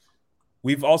is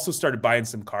we've also started buying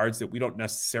some cards that we don't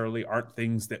necessarily aren't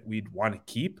things that we'd want to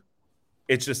keep.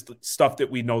 It's just stuff that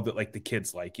we know that like the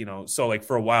kids like, So like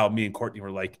for a while, me and Courtney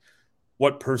were like,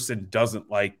 what person doesn't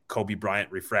like Kobe Bryant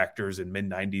refractors and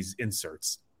mid-90s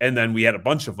inserts? And then we had a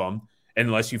bunch of them. And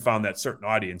unless you found that certain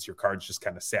audience, your cards just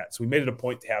kind of sat. So we made it a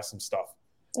point to have some stuff.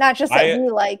 Not just that we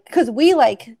like, because we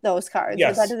like those cards.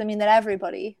 Yes. But that doesn't mean that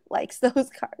everybody likes those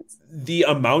cards. The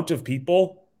amount of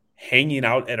people hanging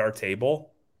out at our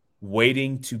table,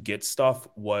 waiting to get stuff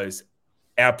was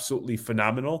absolutely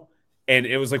phenomenal. And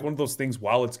it was like one of those things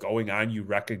while it's going on, you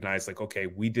recognize like, okay,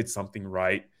 we did something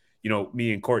right.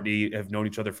 Me and Courtney have known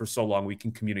each other for so long, we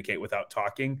can communicate without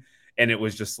talking. And it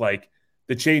was just like,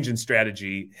 the change in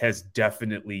strategy has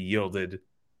definitely yielded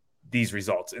these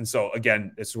results. And so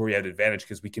again, this is where we had an advantage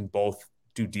because we can both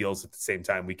do deals at the same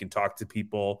time. We can talk to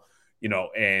people,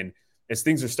 and as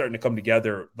things are starting to come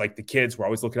together, like the kids, we're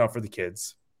always looking out for the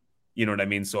kids. You know what I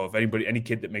mean? So if any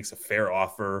kid that makes a fair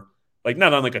offer, like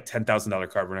not on like a $10,000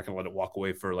 card, we're not going to let it walk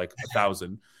away for like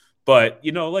 $1,000. But,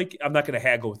 like I'm not going to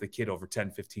haggle with a kid over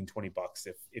 10, 15, $20.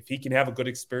 If he can have a good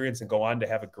experience and go on to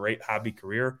have a great hobby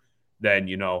career, then,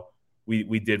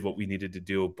 we did what we needed to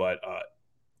do. But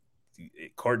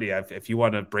Courtney, if you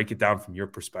want to break it down from your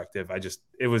perspective,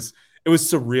 it was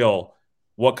surreal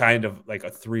what kind of like a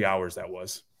 3 hours that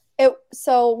was.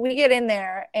 So we get in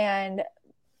there, and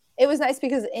it was nice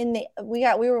because we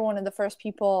were one of the first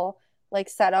people like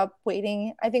set up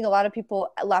waiting. I think a lot of people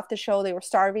left the show. They were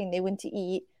starving. They went to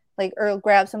eat like or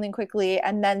grab something quickly,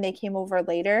 and then they came over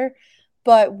later.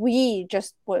 But we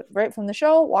just went right from the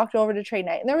show, walked over to trade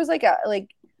night, and there was like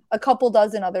a couple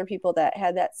dozen other people that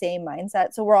had that same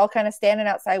mindset. So we're all kind of standing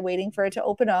outside waiting for it to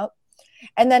open up.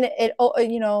 And then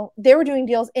they were doing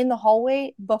deals in the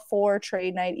hallway before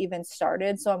trade night even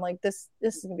started. So I'm like, this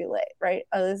is gonna be lit, right?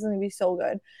 This is gonna be so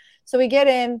good. So we get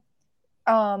in.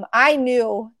 I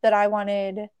knew that I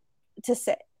wanted to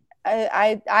sit.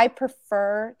 I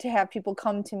prefer to have people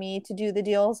come to me to do the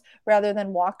deals rather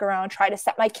than walk around, try to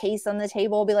set my case on the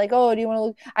table, be like, oh, do you want to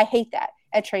look? I hate that.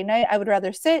 At trade night, I would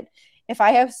rather sit. If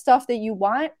I have stuff that you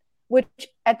want, which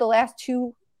at the last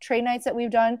 2 trade nights that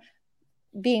we've done,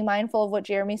 being mindful of what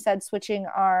Jeremy said, switching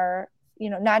our,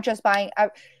 not just buying.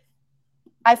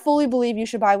 I fully believe you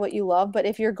should buy what you love, but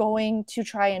if you're going to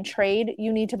try and trade,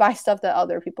 you need to buy stuff that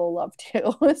other people love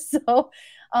too. So,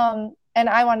 and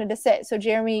I wanted to sit. So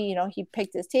Jeremy, he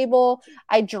picked his table.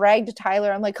 I dragged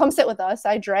Tyler. I'm like, come sit with us.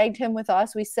 I dragged him with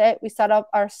us. We set up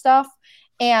our stuff.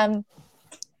 And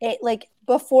it like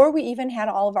before we even had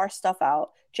all of our stuff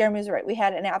out, Jeremy was right. We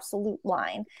had an absolute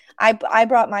line. I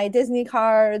brought my Disney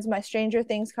cards, my Stranger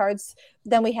Things cards.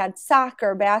 Then we had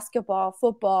soccer, basketball,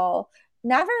 football,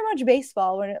 not very much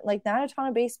baseball, like not a ton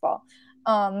of baseball.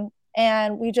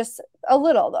 And we just a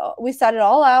little though. We set it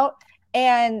all out,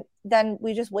 and then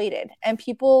we just waited. And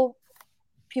people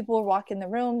would walk in the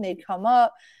room, they'd come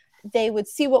up, they would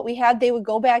see what we had, they would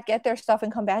go back, get their stuff,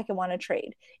 and come back and want to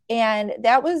trade. And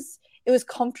it was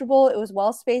comfortable, it was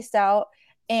well spaced out.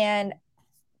 And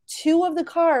 2 of the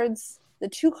cards, the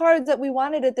 2 cards that we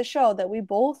wanted at the show that we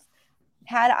both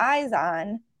had eyes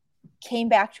on, came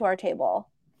back to our table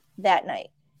that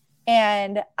night.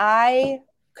 And I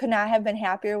could not have been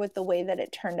happier with the way that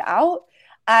it turned out.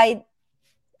 I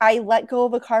let go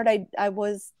of a card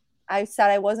I said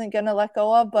I wasn't going to let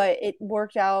go of, but it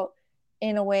worked out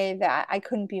in a way that I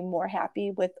couldn't be more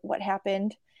happy with what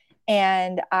happened.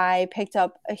 And I picked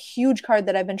up a huge card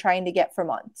that I've been trying to get for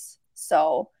months.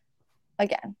 So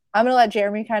again, I'm going to let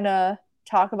Jeremy kind of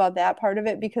talk about that part of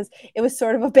it because it was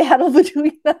sort of a battle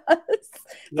between us,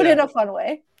 but in a fun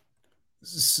way.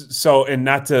 So, and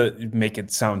not to make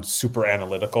it sound super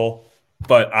analytical,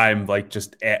 but I'm like,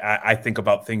 I think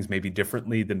about things maybe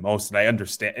differently than most, and I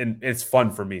understand, and it's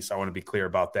fun for me. So I want to be clear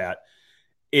about that.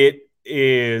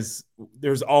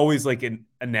 There's always like an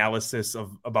analysis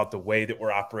about the way that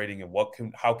we're operating and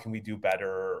how can we do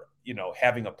better,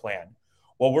 having a plan.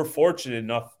 Well, we're fortunate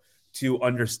enough to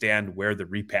understand where the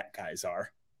repack guys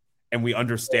are, and we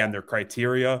understand their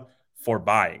criteria for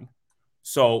buying.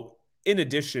 So in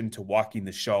addition to walking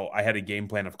the show, I had a game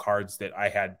plan of cards that I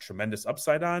had tremendous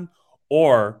upside on,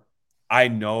 or I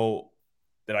know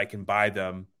that I can buy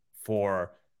them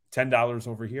for $10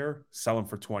 over here, sell them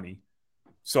for $20.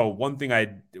 So one thing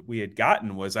we had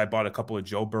gotten was I bought a couple of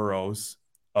Joe Burrows,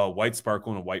 a white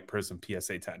sparkle and a white prism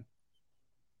PSA 10.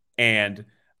 And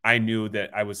I knew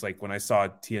that I was like, when I saw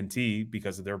TNT,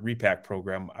 because of their repack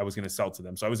program, I was going to sell to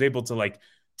them. So I was able to like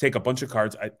take a bunch of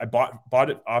cards. I bought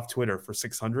it off Twitter for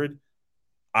 $600.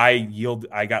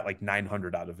 I got like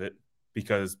 900 out of it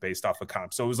because based off of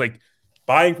comp. So it was like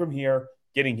buying from here,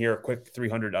 getting here, a quick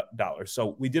 $300.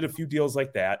 So we did a few deals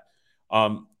like that.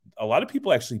 A lot of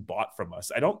people actually bought from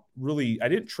us. I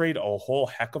didn't trade a whole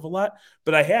heck of a lot,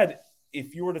 but I had,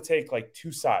 if you were to take like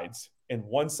 2 sides, and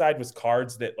one side was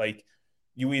cards that like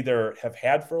you either have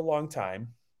had for a long time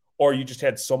or you just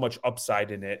had so much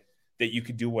upside in it that you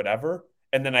could do whatever.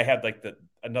 And then I had like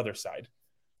another side.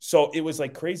 So it was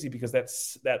like crazy because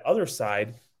that other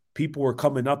side people were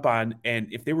coming up on, and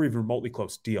if they were even remotely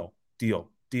close, deal.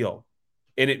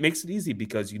 And it makes it easy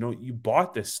because, you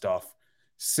bought this stuff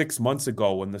 6 months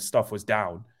ago when the stuff was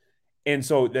down. And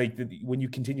so like when you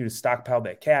continue to stockpile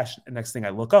that cash, the next thing I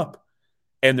look up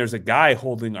and there's a guy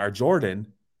holding our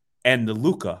Jordan and the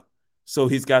Luka. So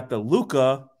he's got the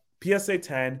Luka PSA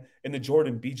 10 and the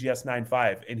Jordan BGS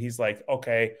 9.5. And he's like,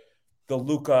 okay, the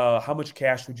Luka, how much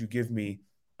cash would you give me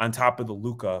on top of the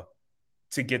Luka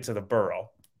to get to the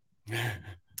Burrow?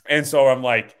 And so I'm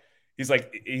like, he's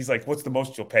like, what's the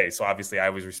most you'll pay? So obviously I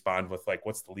always respond with like,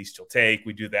 what's the least you'll take?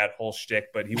 We do that whole shtick,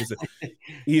 but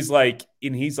he's like,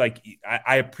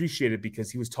 I appreciate it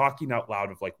because he was talking out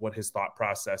loud of like what his thought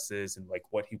process is and like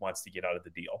what he wants to get out of the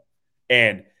deal.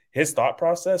 And his thought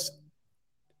process,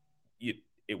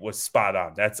 it was spot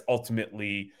on. That's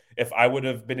ultimately if I would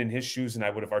have been in his shoes and I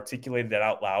would have articulated that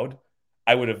out loud,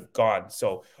 I would have gone.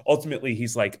 So ultimately,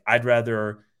 he's like, I'd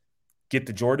rather get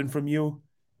the Jordan from you,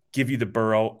 give you the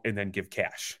Burrow, and then give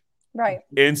cash. Right.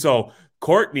 And so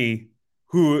Courtney,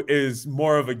 who is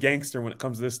more of a gangster when it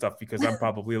comes to this stuff, because I'm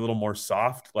probably a little more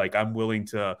soft, like I'm willing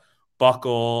to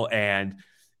buckle. And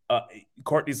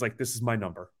Courtney's like, this is my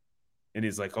number. And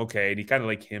he's like, okay. And he kind of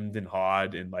like hemmed and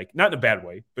hawed and like, not in a bad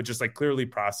way, but just like clearly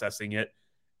processing it.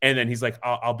 And then he's like,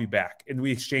 I'll be back. And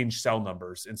we exchanged cell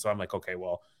numbers. And so I'm like, okay,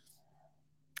 well,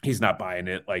 he's not buying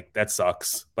it. Like, that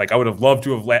sucks. Like, I would have loved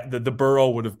to have the Burrow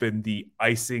would have been the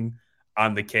icing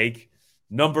on the cake.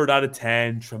 Numbered out of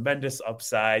 10, tremendous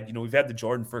upside. You know, we've had the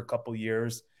Jordan for a couple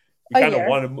years. We kind of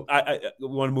want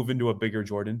to move into a bigger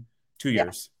Jordan. 2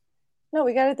 years. No,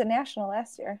 we got it at the National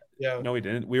last year. Yeah. No, we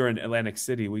didn't. We were in Atlantic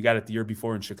City. We got it the year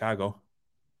before in Chicago.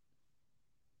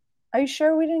 Are you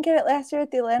sure we didn't get it last year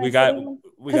at the Atlantic City?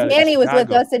 Because Manny was with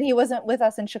us and he wasn't with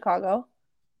us in Chicago.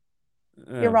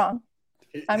 You're wrong.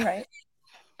 I'm right.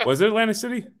 Was it Atlantic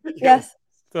City? Yes.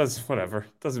 Whatever.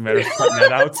 Doesn't matter. Cutting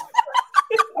that out.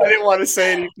 I didn't want to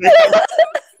say anything.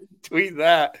 Tweet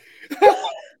that.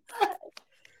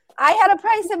 I had a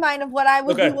price in mind of what I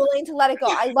would be willing to let it go.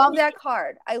 I love that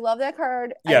card. Yeah. I love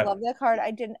that card.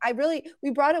 We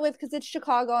brought it with because it's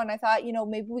Chicago and I thought, you know,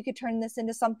 maybe we could turn this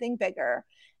into something bigger.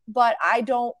 But it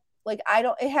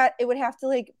would have to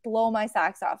like blow my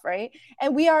socks off, right?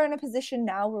 And we are in a position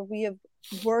now where we have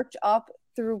worked up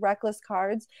through Reckless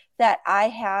Cards that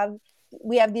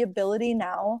we have the ability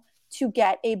now to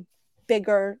get a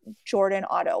bigger Jordan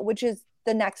auto, which is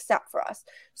the next step for us.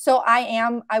 So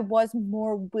I was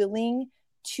more willing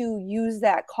to use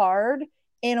that card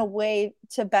in a way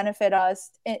to benefit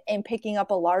us in picking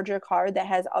up a larger card that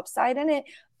has upside in it,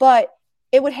 but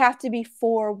it would have to be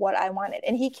for what I wanted.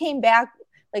 And he came back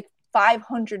like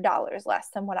 $500 less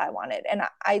than what I wanted. And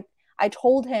I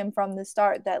told him from the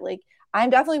start that like, I'm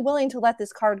definitely willing to let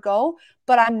this card go,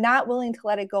 but I'm not willing to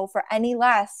let it go for any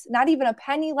less, not even a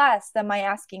penny less than my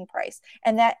asking price.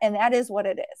 And that is what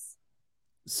it is.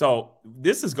 So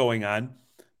this is going on.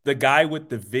 The guy with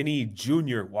the Vinny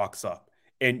Jr. walks up,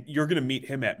 and you're going to meet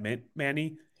him at Mint,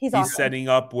 Manny. He's awesome. Setting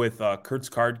up with Kurt's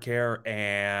Card Care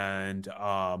and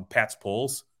Pat's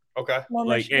Pulls. Okay.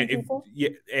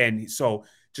 And so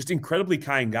just incredibly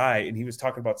kind guy. And he was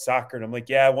talking about soccer, and I'm like,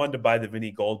 yeah, I wanted to buy the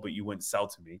Vinny Gold, but you wouldn't sell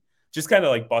to me. Just kind of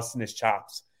like busting his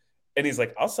chops. And he's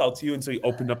like, I'll sell to you. And so he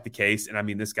opened up the case. And I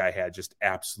mean, this guy had just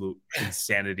absolute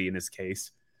insanity in his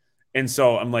case. And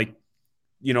so I'm like,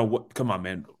 you know, come on,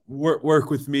 man, work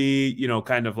with me, you know,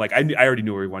 kind of like, I already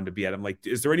knew where he wanted to be at. I'm like,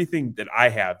 is there anything that I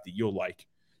have that you'll like?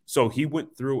 So he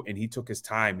went through and he took his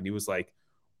time and he was like,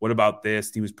 what about this?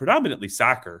 And he was predominantly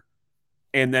soccer.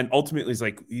 And then ultimately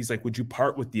he's like, would you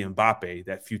part with the Mbappe,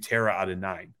 that Futera out of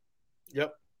 9?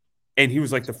 Yep. And he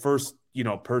was like the first, you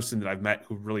know, person that I've met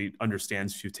who really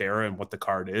understands Futera and what the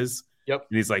card is. Yep.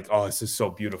 And he's like, oh, this is so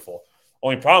beautiful.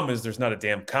 Only problem is there's not a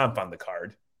damn comp on the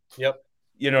card. Yep.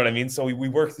 You know what I mean? So we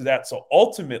worked through that. So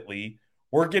ultimately,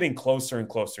 we're getting closer and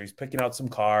closer. He's picking out some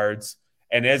cards.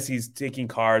 And as he's taking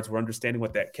cards, we're understanding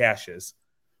what that cash is.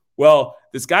 Well,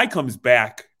 this guy comes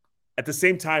back at the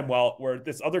same time where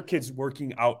this other kid's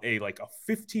working out a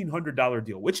 $1,500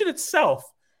 deal, which in itself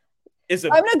is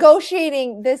I'm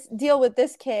negotiating this deal with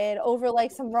this kid over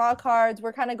like some raw cards.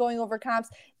 We're kind of going over comps.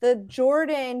 The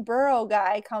Jordan Burrow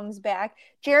guy comes back.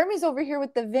 Jeremy's over here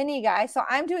with the Vinny guy. So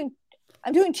I'm doing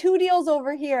 2 deals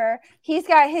over here. He's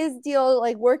got his deal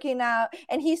like working out,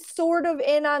 and he's sort of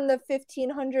in on the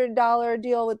 $1,500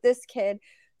 deal with this kid.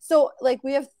 So like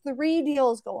we have 3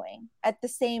 deals going at the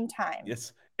same time.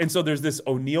 Yes. And so there's this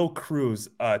O'Neal Cruz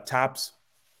Topps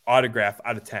autograph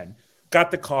out of 10.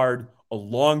 Got the card a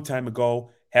long time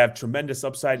ago, have tremendous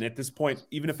upside. And at this point,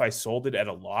 even if I sold it at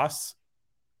a loss,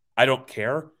 I don't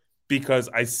care. Because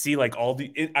I see like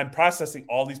I'm processing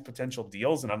all these potential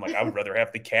deals, and I'm like, I would rather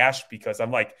have the cash because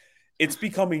I'm like, it's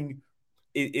becoming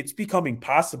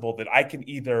possible that I can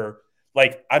either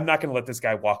like, I'm not going to let this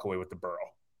guy walk away with the Burrow.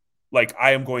 Like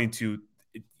I am going to,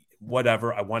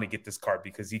 whatever, I want to get this card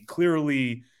because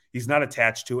he's not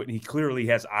attached to it, and he clearly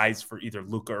has eyes for either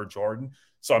Luka or Jordan.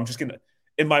 So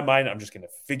in my mind, I'm just going to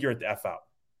figure it the F out.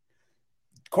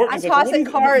 Courtney's I'm tossing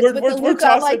cards with the Luka.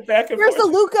 I'm like, here's the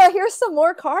Luka. Here's some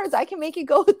more cards. I can make it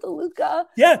go with the Luka.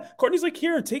 Yeah, Courtney's like,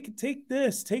 here, take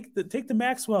this, take the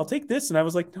Maxwell, take this, and I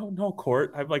was like, no,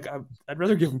 Court. I'm like, I'd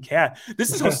rather give him cash.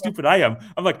 This is how stupid I am.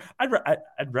 I'm like,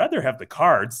 I'd rather have the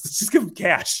cards. Let's just give him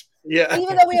cash. Yeah.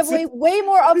 Even though we have way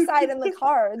more upside in the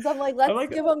cards, I'm like,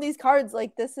 let's give them these cards.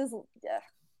 Like this is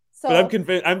So,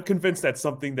 but I'm convinced that's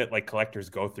something that like collectors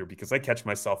go through because I catch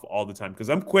myself all the time because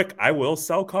I'm quick. I will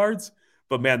sell cards.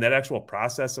 But man, that actual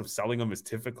process of selling them is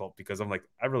difficult because I'm like,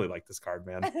 I really like this card,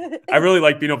 man. I really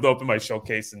like being able to open my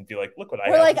showcase and be like, look what I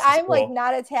have. Like, this I'm cool. like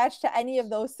not attached to any of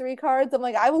those 3 cards. I'm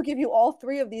like, I will give you all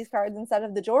 3 of these cards instead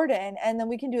of the Jordan, and then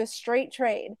we can do a straight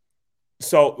trade.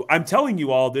 So I'm telling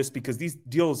you all this because these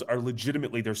deals are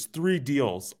legitimately, there's 3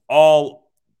 deals,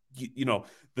 all, the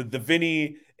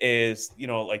Vinny is,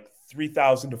 like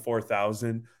 3,000 to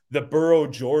 4,000. The Burrow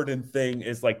Jordan thing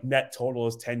is like net total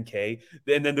is 10K.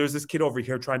 And then there's this kid over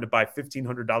here trying to buy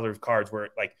 $1,500 cards where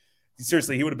like,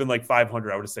 seriously, he would have been like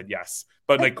 500. I would have said yes.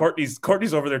 But like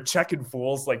Courtney's over there checking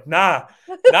fools. Like, nah,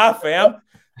 fam.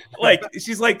 Like,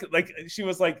 she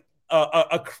was like,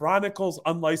 a Chronicles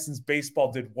unlicensed baseball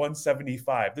did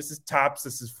 175. This is tops.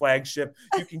 This is flagship.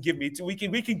 You can give me two. We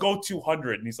can go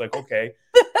 200. And he's like, okay.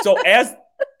 So as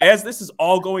this is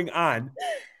all going on,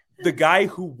 the guy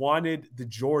who wanted the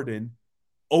Jordan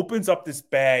opens up this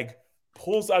bag,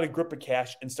 pulls out a grip of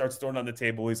cash, and starts throwing on the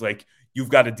table. He's like, "You've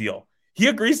got a deal." He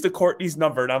agrees to Courtney's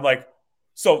number, and I'm like,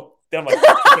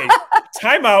 okay,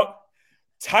 time out.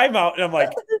 And I'm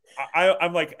like,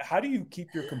 I'm like, how do you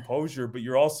keep your composure? But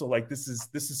you're also like, this is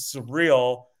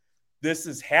surreal. This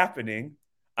is happening.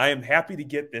 I am happy to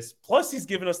get this. Plus, he's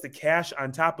giving us the cash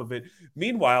on top of it.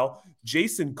 Meanwhile,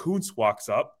 Jason Kuntz walks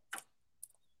up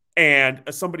and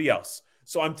somebody else.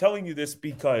 So I'm telling you this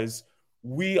because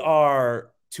we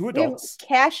are 2 adults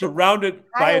surrounded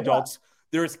by adults.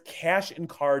 There's cash and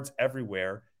cards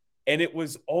everywhere. And it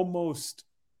was almost,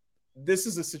 this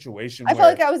is a situation I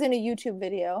felt like I was in a YouTube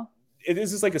video. It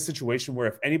is just like a situation where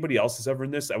if anybody else is ever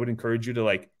in this, I would encourage you to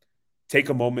like take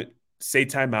a moment, say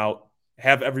time out,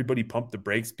 have everybody pump the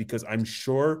brakes, because I'm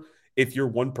sure if you're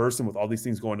one person with all these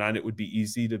things going on, it would be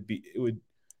easy to be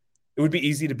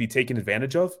taken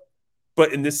advantage of.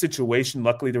 But in this situation,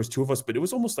 luckily there was 2 of us, but it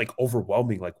was almost like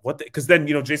overwhelming. Like because then,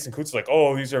 Jason Kuntz is like,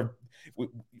 oh,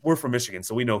 we're from Michigan,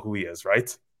 so we know who he is,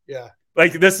 right? Yeah.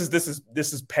 Like this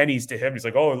is pennies to him. He's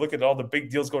like, oh, look at all the big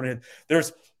deals going in.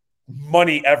 There's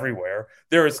money everywhere.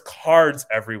 There is cards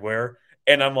everywhere.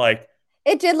 And I'm like,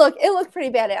 it looked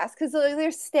pretty badass because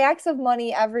there's stacks of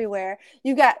money everywhere.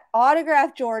 You got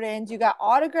autographed Jordans, you got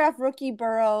autographed rookie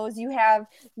Burrows, you have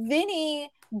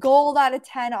Vinny gold out of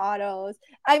 10 autos.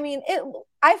 I mean,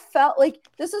 I felt like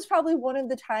this was probably one of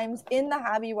the times in the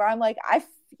hobby where I'm like, I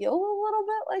feel a little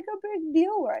bit like a big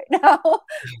deal right now,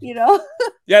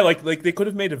 Yeah, like they could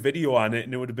have made a video on it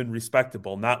and it would have been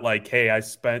respectable, not like, hey, I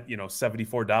spent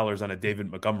 $74 on a David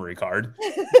Montgomery card.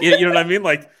 You know what I mean?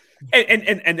 Like,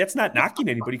 and that's not knocking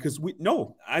anybody, because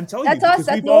I'm telling you, because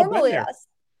that's we've all been normally there. us.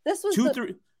 This was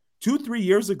 2-3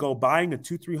 years ago, buying a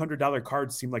 $200-$300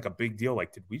 card seemed like a big deal.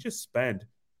 Like, did we just spend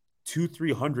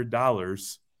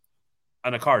 $200-$300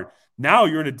 on a card? Now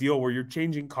you're in a deal where you're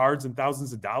changing cards and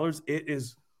thousands of dollars. It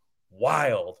is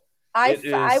wild.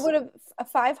 I would have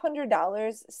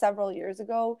 $500 several years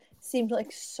ago seemed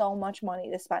like so much money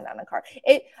to spend on a card.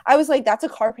 I was like, that's a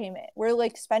car payment. We're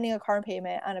like spending a car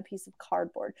payment on a piece of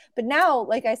cardboard. But now,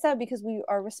 like I said, because we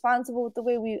are responsible with the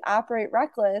way we operate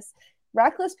Reckless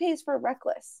pays for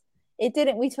Reckless.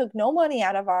 We took no money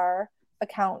out of our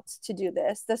accounts to do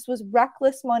this. This was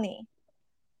Reckless money.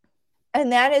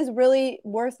 And that is really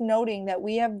worth noting, that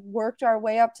we have worked our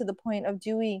way up to the point of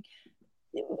doing,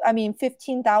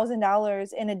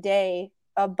 $15,000 in a day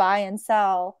of buy and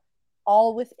sell,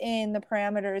 all within the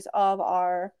parameters of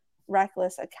our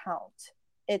Reckless account.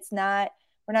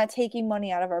 We're not taking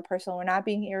money out of our personal. We're not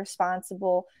being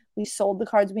irresponsible. We sold the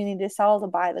cards we needed to sell to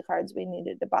buy the cards we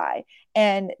needed to buy.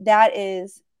 And that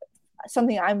is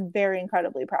something I'm very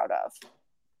incredibly proud of.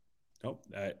 Oh,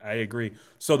 I agree.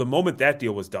 So the moment that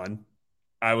deal was done,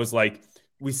 I was like,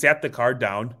 we sat the card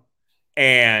down,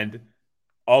 and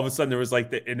all of a sudden there was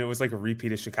like and it was like a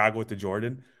repeat of Chicago with the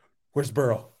Jordan. Where's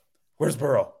Burrow? Where's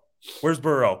Burrow? Where's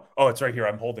Burrow? Oh, it's right here.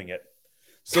 I'm holding it.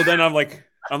 So then I'm like,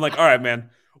 all right,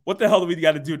 man, what the hell do we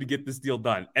got to do to get this deal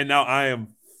done? And now I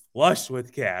am flush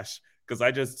with cash because I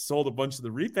just sold a bunch of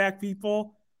the repack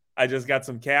people. I just got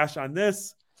some cash on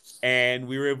this, and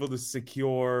we were able to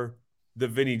secure the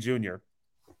Vinny Jr.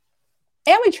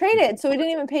 And we traded, so we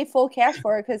didn't even pay full cash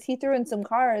for it because he threw in some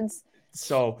cards.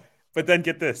 So, but then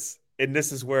get this, and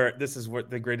this is where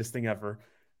the greatest thing ever.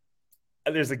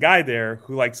 There's a guy there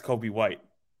who likes Kobe White,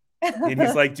 and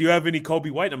he's like, "Do you have any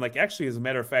Kobe White?" And I'm like, "Actually, as a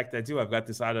matter of fact, I do. I've got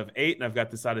this out of 8, and I've got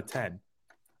this out of 10."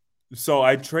 So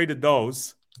I traded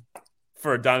those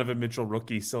for a Donovan Mitchell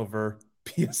rookie silver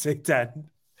PSA 10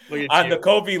 on the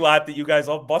Kobe lot that you guys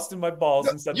all busted my balls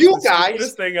and said, "You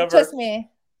guys, thing ever." Just me.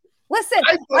 Listen,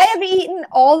 I have eaten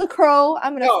all the crow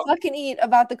I'm going to fucking eat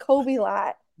about the Kobe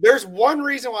lot. There's one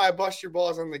reason why I bust your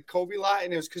balls on the Kobe lot,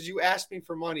 and it was because you asked me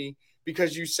for money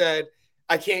because you said,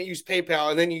 I can't use PayPal,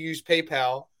 and then you use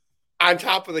PayPal on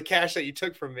top of the cash that you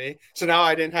took from me. So now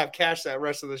I didn't have cash that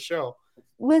rest of the show.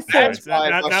 Listen, It's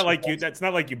not like you. That's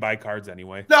not like you buy cards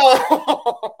anyway. No.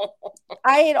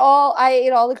 I ate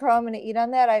all the crow I'm going to eat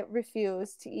on that. I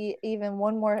refuse to eat even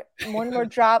one more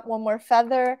drop, one more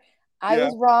feather. I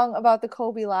was wrong about the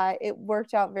Kobe lie. It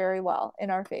worked out very well in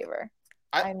our favor.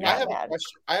 I'm not mad.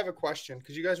 I have a question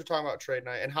because you guys were talking about trade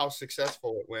night and how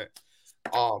successful it went.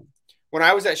 When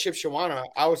I was at Shipshewana,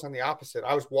 I was on the opposite.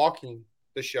 I was walking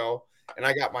the show, and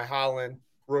I got my Holland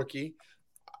rookie.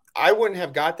 I wouldn't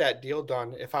have got that deal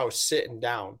done if I was sitting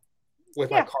down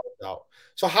with my cards out.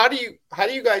 So how do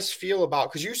you guys feel about,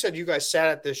 because you said you guys sat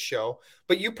at this show,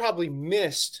 but you probably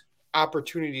missed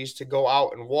opportunities to go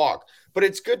out and walk. But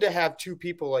it's good to have two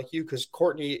people like you, because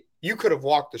Courtney, you could have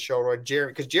walked the show, right?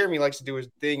 Jeremy, because Jeremy likes to do his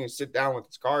thing and sit down with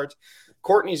his cards.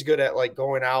 Courtney's good at like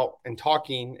going out and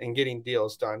talking and getting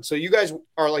deals done. So you guys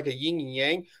are like a yin and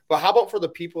yang. But how about for the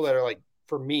people that are like,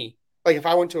 for me, like if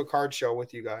I went to a card show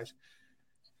with you guys?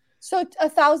 So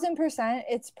 1,000%,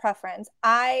 it's preference.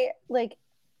 I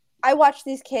watch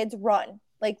these kids run.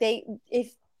 Like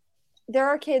if there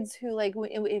are kids who like,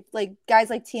 if like guys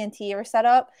like TNT are set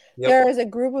up, there is a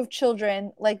group of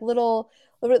children, like little,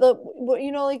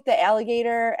 you know, like the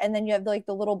alligator, and then you have like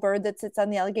the little bird that sits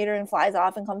on the alligator and flies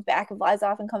off and comes back and flies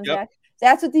off and comes back.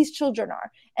 That's what these children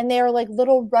are. And they are like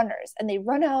little runners, and they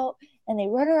run out and they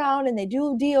run around and they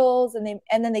do deals, and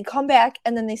then they come back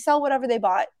and then they sell whatever they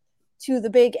bought to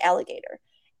the big alligator.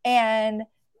 And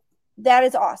that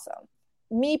is awesome.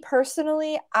 Me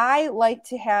personally, I like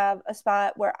to have a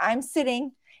spot where I'm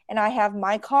sitting and I have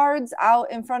my cards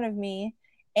out in front of me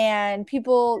and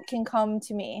people can come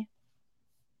to me.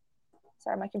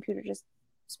 Sorry, my computer just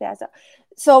spazzed out.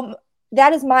 So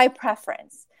that is my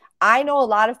preference. I know a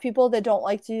lot of people that don't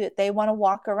like to do it. They want to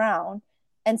walk around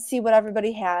and see what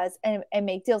everybody has and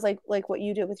make deals like what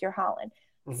you did with your Holland.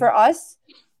 Mm-hmm. For us,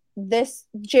 there's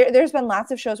been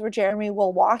lots of shows where Jeremy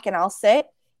will walk and I'll sit.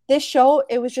 This show,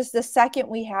 it was just the second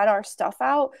we had our stuff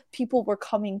out, people were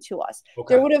coming to us.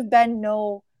 Okay. There would have been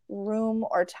no room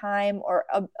or time or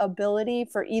ability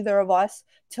for either of us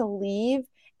to leave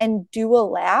and do a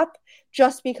lap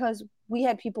just because we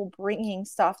had people bringing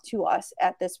stuff to us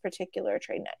at this particular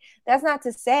trade night. That's not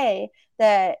to say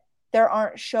that there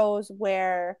aren't shows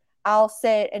where I'll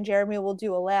sit and Jeremy will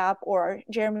do a lap, or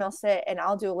Jeremy will sit and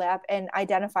I'll do a lap and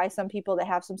identify some people that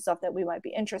have some stuff that we might be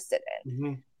interested in.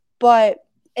 Mm-hmm. But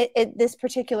this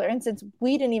particular instance,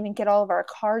 we didn't even get all of our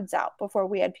cards out before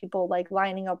we had people like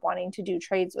lining up wanting to do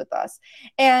trades with us.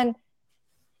 And,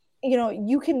 you know,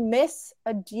 you can miss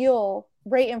a deal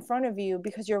right in front of you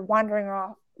because you're wandering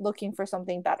off looking for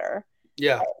something better.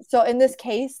 Yeah. So in this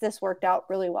case, this worked out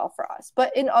really well for us.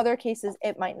 But in other cases,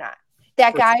 it might not.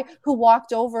 That guy who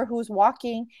walked over, who's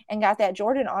walking and got that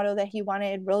Jordan auto that he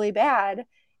wanted really bad,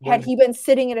 had he been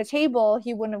sitting at a table,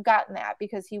 he wouldn't have gotten that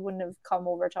because he wouldn't have come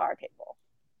over to our table.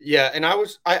 Yeah, and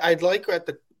I'd like at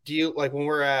the deal, like when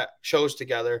we're at shows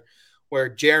together where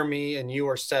Jeremy and you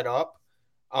are set up,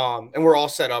 and we're all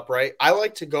set up, right? I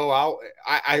like to go out.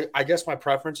 I guess my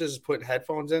preference is putting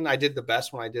headphones in. I did the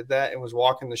best when I did that and was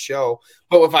walking the show.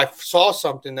 But if I saw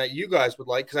something that you guys would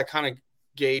like, because I kind of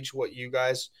gauge what you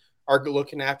guys are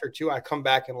looking after too, I come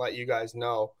back and let you guys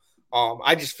know.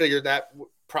 I just figured that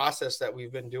process that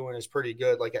we've been doing is pretty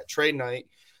good. Like at trade night,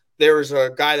 there was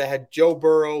a guy that had Joe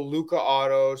Burrow, Luka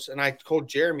autos, and I told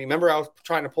Jeremy, remember I was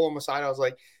trying to pull him aside. I was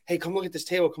like, hey, come look at this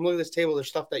table. Come look at this table. There's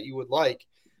stuff that you would like.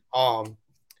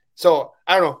 So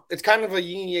I don't know. It's kind of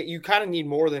you kind of need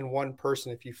more than one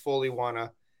person if you fully want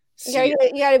to see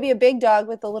you got to be a big dog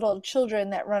with the little children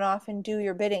that run off and do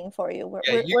your bidding for you.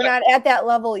 We're not at that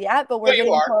level yet, but we're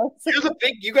getting close.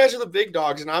 You guys are the big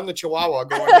dogs, and I'm the Chihuahua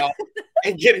going out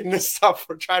and getting this stuff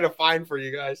we're trying to find for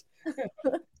you guys.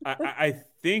 I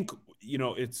think, you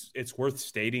know, it's worth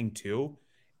stating too,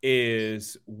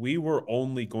 is we were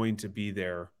only going to be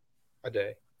there a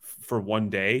day for one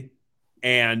day.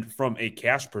 And from a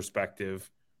cash perspective,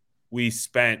 we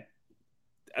spent,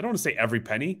 I don't want to say every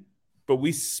penny, but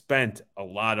we spent a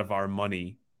lot of our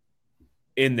money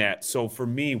in that. So for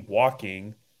me,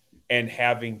 walking and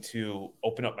having to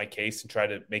open up my case and try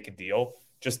to make a deal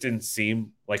just didn't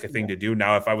seem like a thing to do.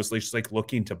 Now, if I was just like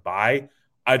looking to buy,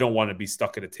 I don't want to be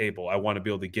stuck at a table. I want to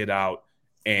be able to get out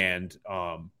and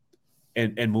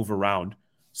move around.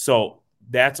 So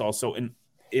that's also, and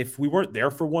if we weren't there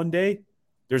for one day,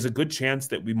 there's a good chance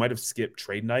that we might have skipped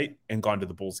trade night and gone to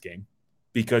the Bulls game,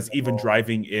 because even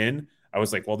driving in, I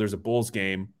was like, well, there's a Bulls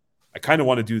game. I kind of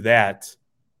want to do that,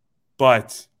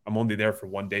 but I'm only there for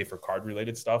one day for card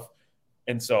related stuff.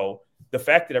 And so the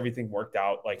fact that everything worked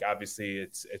out, like obviously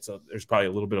there's probably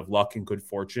a little bit of luck and good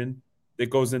fortune that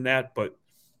goes in that, but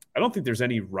I don't think there's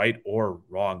any right or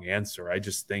wrong answer. I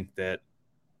just think that,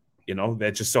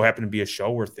 that just so happened to be a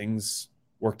show where things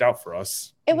worked out for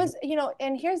us. It was,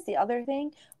 and here's the other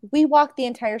thing. We walked the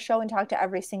entire show and talked to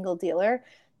every single dealer.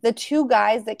 The two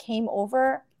guys that came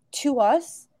over to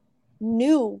us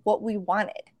knew what we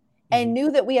wanted and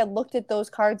knew that we had looked at those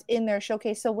cards in their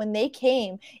showcase. So when they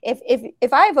came,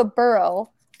 if I have a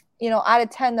burrow, out of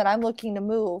 10 that I'm looking to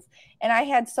move, and I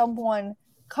had someone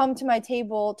come to my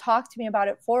table, talk to me about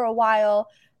it for a while,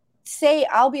 say,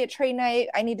 I'll be at trade night,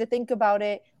 I need to think about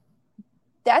it,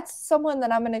 that's someone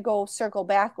that I'm going to go circle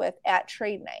back with at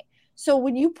trade night. So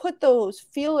when you put those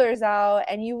feelers out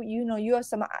and you have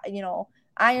some,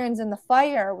 irons in the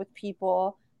fire with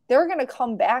people, they're going to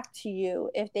come back to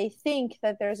you if they think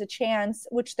that there's a chance,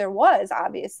 which there was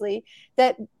obviously,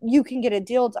 that you can get a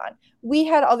deal done. We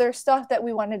had other stuff that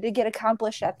we wanted to get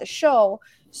accomplished at the show.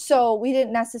 So we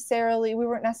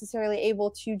weren't necessarily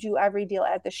able to do every deal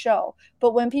at the show.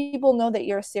 But when people know that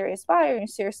you're a serious buyer and you're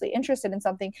seriously interested in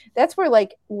something, that's where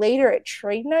like later at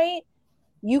trade night,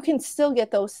 you can still get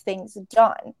those things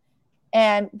done.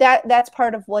 And that's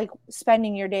part of like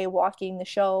spending your day walking the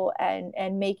show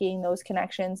and making those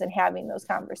connections and having those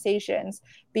conversations,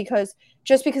 because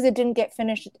just because it didn't get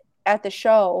finished at the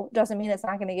show doesn't mean it's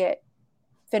not going to get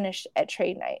finished at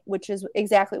trade night, which is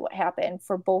exactly what happened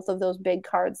for both of those big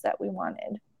cards that we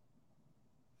wanted.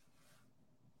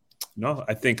 No,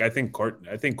 I think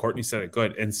Courtney said it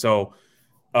good. And so,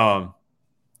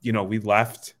 we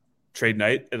left trade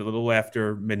night at a little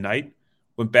after midnight,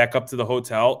 went back up to the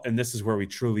hotel, and this is where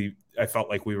I felt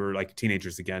like we were like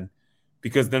teenagers again,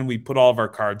 because then we put all of our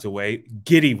cards away,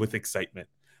 giddy with excitement.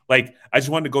 Like I just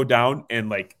wanted to go down and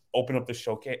like open up the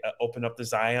showcase, open up the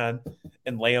Zion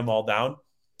and lay them all down.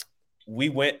 We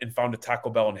went and found a Taco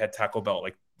Bell and had Taco Bell at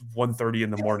like 1:30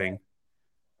 in the morning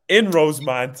in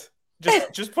Rosemont,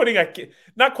 just putting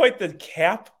not quite the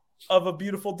cap of a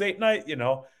beautiful date night,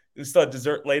 it was still a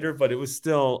dessert later, but it was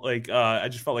still like, I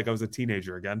just felt like I was a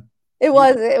teenager again. It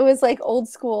was like old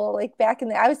school, like back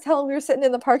in I was telling, we were sitting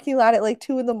in the parking lot at like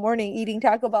 2 a.m. eating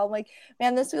Taco Bell. I'm like,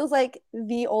 man, this feels like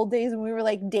the old days when we were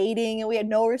like dating and we had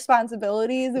no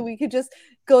responsibilities and we could just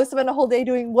go spend a whole day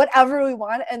doing whatever we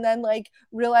want and then like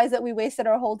realize that we wasted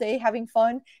our whole day having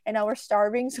fun and now we're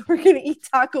starving. So we're going to eat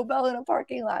Taco Bell in a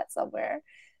parking lot somewhere.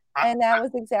 And that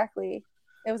was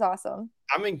it was awesome.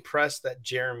 I'm impressed that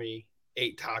Jeremy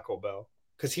ate Taco Bell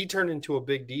because he turned into a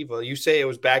big diva. You say it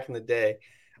was back in the day.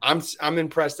 I'm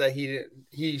impressed that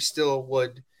he still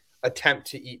would attempt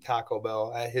to eat Taco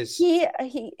Bell at his. He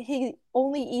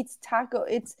only eats taco.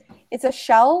 It's a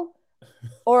shell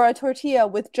or a tortilla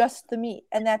with just the meat,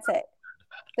 and that's it.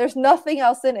 There's nothing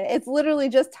else in it. It's literally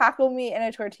just taco meat and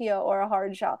a tortilla or a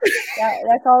hard shell.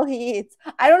 That's all he eats.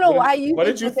 I don't know why you. What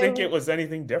did you think it was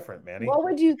anything different, Manny? What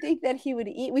would you think that he would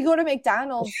eat? We go to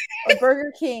McDonald's or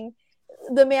Burger King.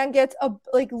 The man gets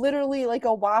literally like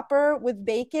a Whopper with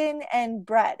bacon and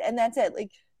bread, and that's it.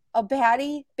 Like a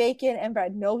patty, bacon, and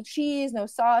bread. No cheese, no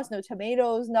sauce, no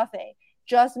tomatoes, nothing.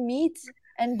 Just meat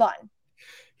and bun.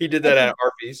 He did that at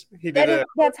Arby's.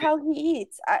 That's how he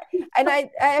eats.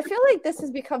 I feel like this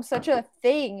has become such a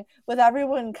thing with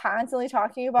everyone constantly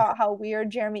talking about how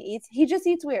weird Jeremy eats. He just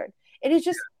eats weird. It is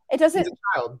just. It doesn't.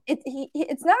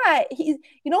 It's not. He's.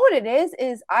 You know what it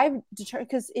is I've determined,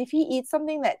 because if he eats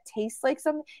something that tastes like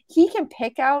something, he can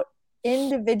pick out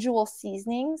individual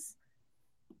seasonings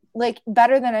like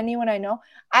better than anyone I know.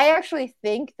 I actually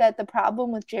think that the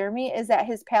problem with Jeremy is that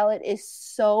his palate is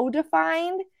so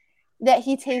defined that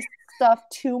he tastes stuff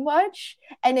too much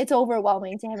and it's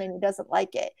overwhelming to him and he doesn't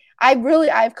like it.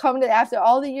 I've come to, after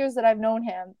all the years that I've known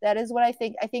him, that is what I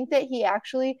think. I think that he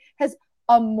actually has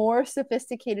a more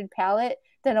sophisticated palate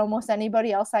than almost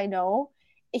anybody else I know.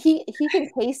 He can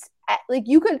taste like,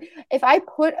 you could, if I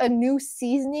put a new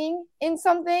seasoning in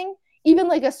something, even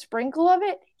like a sprinkle of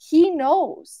it, he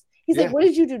knows. He's like, what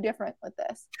did you do different with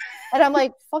this? And I'm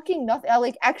like, fucking nothing. I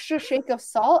like extra shake of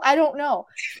salt. I don't know.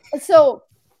 And so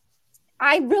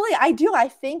I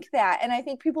think that, and I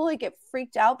think people like get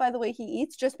freaked out by the way he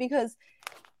eats just because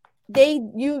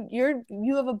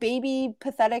you have a baby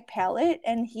pathetic palate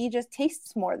and he just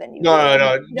tastes more than you.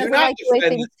 No. Do not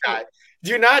defend this guy.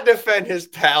 Do not defend his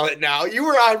palate now. You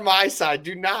were on my side.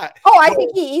 Do not. Oh, I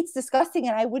think he eats disgusting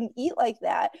and I wouldn't eat like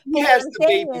that. He has the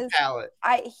baby palate.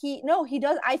 He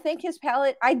does. I think his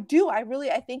palate, I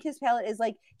think his palate is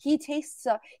like, he tastes,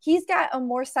 he's got a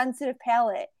more sensitive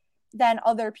palate than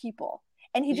other people.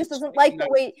 And he just doesn't like the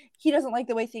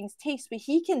way things taste, but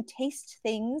he can taste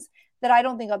things that I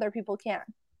don't think other people can.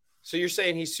 So you're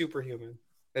saying he's superhuman,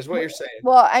 is what you're saying.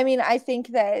 Well, I mean, I think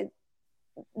that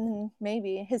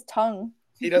maybe his tongue.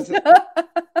 He doesn't.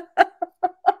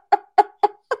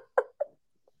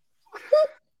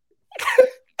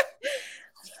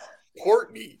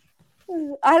 Courtney.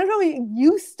 I don't know.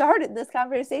 You started this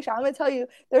conversation. I'm going to tell you,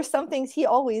 there's some things he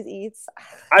always eats.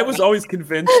 I was always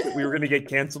convinced that we were going to get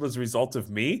canceled as a result of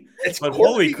me. But Courtney.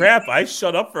 Holy crap, I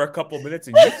shut up for a couple of minutes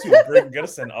and you two are bringing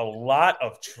us in a lot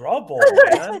of trouble,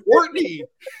 man. Courtney.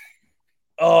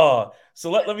 Oh,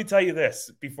 so let me tell you this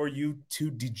before you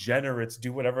two degenerates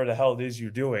do whatever the hell it is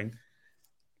you're doing.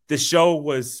 The show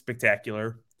was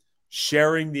spectacular.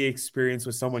 Sharing the experience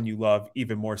with someone you love,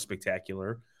 even more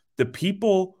spectacular. The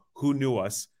people who knew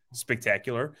us,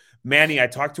 spectacular. Manny, I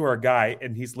talked to our guy,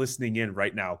 and he's listening in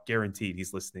right now. Guaranteed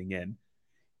he's listening in.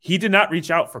 He did not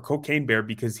reach out for Cocaine Bear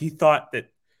because he thought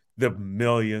that the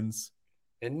millions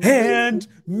and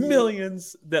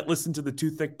millions that listen to the Too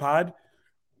Thick Pod,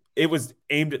 it was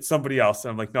aimed at somebody else.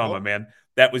 And I'm like, no, my man,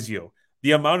 that was you.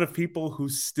 The amount of people who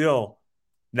still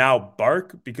now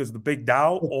bark because of the big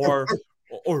Dow or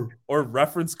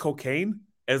reference cocaine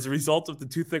as a result of the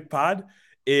Too Thick Pod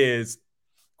is,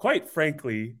 quite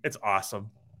frankly, it's awesome.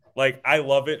 Like, I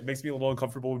love it. It makes me a little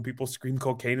uncomfortable when people scream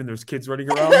cocaine and there's kids running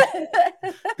around.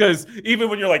 Because even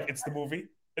when you're like, it's the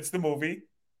movie.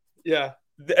 Yeah.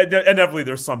 Inevitably,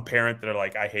 there's some parent that are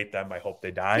like, I hate them. I hope they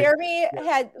die. Jeremy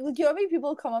had, do you know how many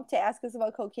people come up to ask us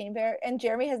about Cocaine Bear? And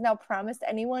Jeremy has now promised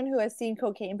anyone who has seen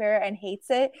Cocaine Bear and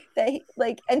hates it that he,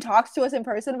 and talks to us in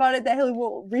person about it, that he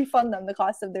will refund them the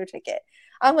cost of their ticket.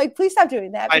 I'm like, please stop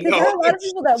doing that, because there are a lot of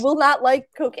people that will not like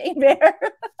Cocaine Bear.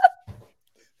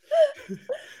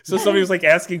 So somebody was like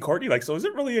asking Courtney, like, so is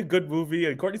it really a good movie?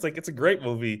 And Courtney's like, it's a great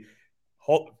movie.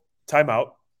 Time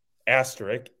out.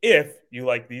 Asterisk, if you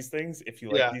like these things, if you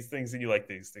like these things and you like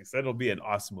these things, that'll be an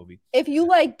awesome movie. If you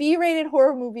like B-rated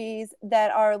horror movies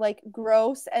that are like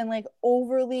gross and like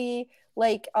overly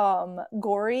like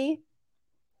gory,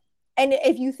 and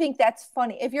if you think that's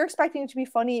funny, if you're expecting it to be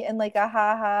funny and like a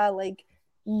ha-ha like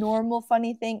normal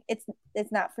funny thing, it's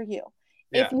not for you.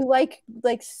 If you like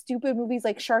stupid movies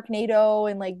like Sharknado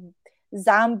and like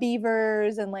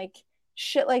Zombievers and like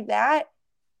shit like that,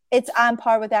 it's on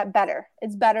par with that. Better.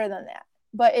 It's better than that.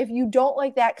 But if you don't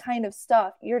like that kind of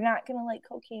stuff, you're not going to like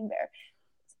Cocaine Bear.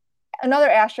 Another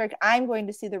asterisk, I'm going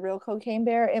to see the real Cocaine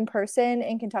Bear in person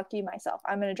in Kentucky myself.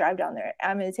 I'm going to drive down there.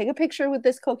 I'm going to take a picture with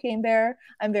this Cocaine Bear.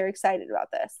 I'm very excited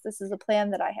about this. This is a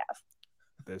plan that I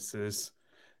have.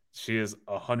 She is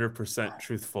 100%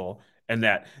 truthful. And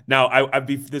that now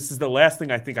this is the last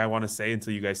thing I think I want to say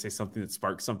until you guys say something that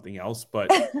sparks something else. But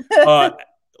a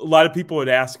lot of people would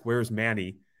ask, where's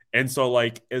Manny? And so,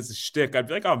 like, as a shtick, I'd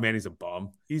be like, oh, Manny's a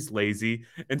bum. He's lazy.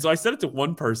 And so I said it to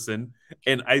one person,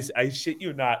 and I shit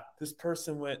you not, this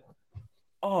person went,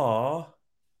 aw,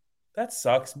 that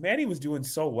sucks. Manny was doing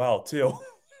so well, too.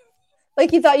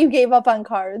 Like, you thought you gave up on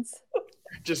cards.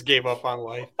 Just gave up on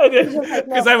life. I did.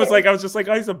 Because I was just like,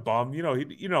 oh, he's a bum.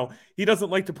 He doesn't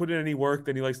like to put in any work.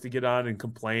 Then he likes to get on and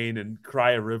complain and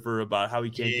cry a river about how he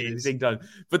can't get anything done.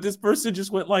 But this person just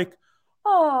went like,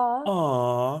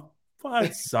 aw. Well,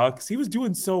 that sucks. He was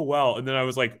doing so well. And then I'm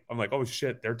like, oh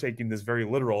shit, they're taking this very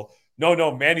literal.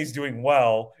 No, Manny's doing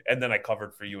well. And then I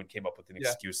covered for you and came up with an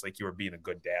excuse like you were being a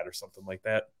good dad or something like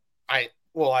that. I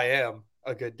am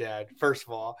a good dad, first of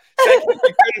all.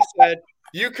 Second,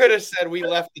 you could have said we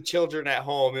left the children at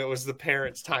home. It was the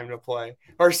parents' time to play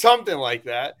or something like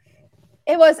that.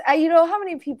 It was, you know how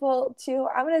many people too,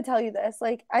 I'm going to tell you this.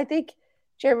 Like, I think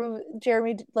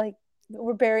Jeremy, like,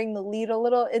 we're bearing the lead a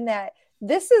little in that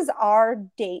this is our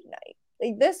date night.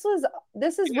 Like, this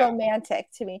is romantic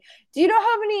to me. Do you know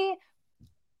how many,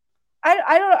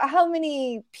 I don't know how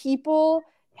many people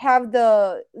have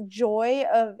the joy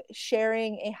of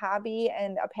sharing a hobby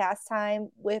and a pastime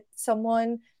with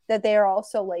someone that they are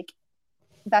also like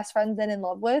best friends and in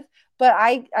love with. But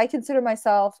I consider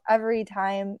myself, every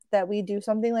time that we do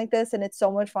something like this and it's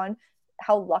so much fun,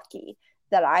 how lucky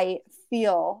that I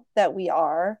feel that we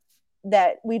are,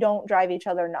 that we don't drive each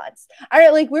other nuts. All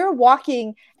right, like, we were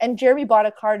walking and Jeremy bought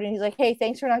a card and he's like, hey,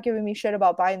 thanks for not giving me shit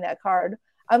about buying that card.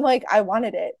 I'm like, I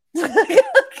wanted it.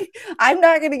 I'm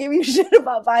not going to give you shit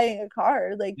about buying a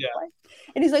card. Like, what?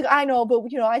 And he's like, I know, but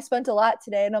I spent a lot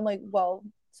today. And I'm like, well,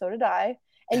 so did I.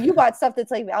 And you bought stuff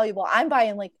that's like valuable.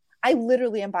 I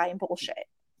literally am buying bullshit.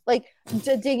 Like,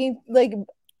 digging, like,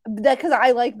 that, because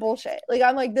I like bullshit. Like,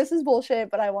 I'm like, this is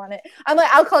bullshit, but I want it. I'm like,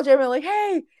 I'll call Jeremy, like,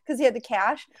 hey, because he had the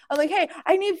cash. I'm like, hey,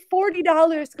 I need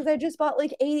 $40 because I just bought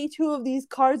like 82 of these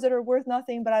cards that are worth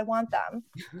nothing, but I want them.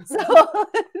 So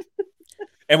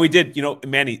And we did,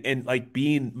 Manny, and like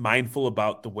being mindful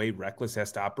about the way Reckless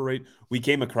has to operate, we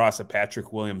came across a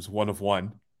Patrick Williams 1 of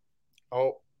 1.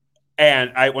 Oh,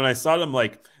 And when I saw them,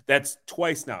 like, that's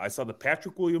twice now. I saw the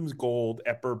Patrick Williams gold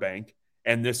at Burbank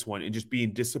and this one, and just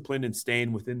being disciplined and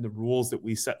staying within the rules that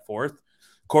we set forth.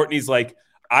 Courtney's like,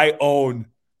 I'm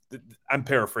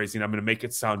paraphrasing. I'm going to make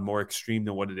it sound more extreme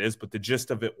than what it is. But the gist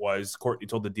of it was Courtney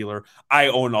told the dealer, I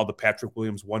own all the Patrick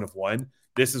Williams 1 of 1.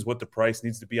 This is what the price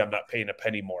needs to be. I'm not paying a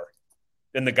penny more.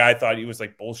 And the guy thought he was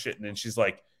like bullshitting. And she's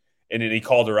like, and then he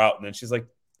called her out. And then she's like,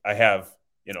 I've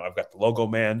got the logo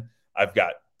man. I've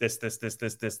got this.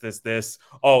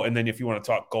 Oh, and then if you want to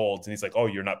talk golds, and he's like, oh,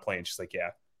 you're not playing. She's like,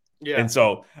 yeah. yeah. And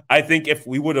so I think if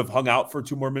we would have hung out for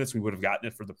 2 more minutes, we would have gotten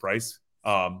it for the price.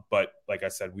 But like I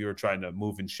said, we were trying to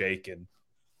move and shake and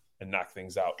knock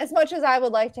things out. As much as I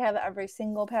would like to have every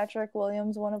single Patrick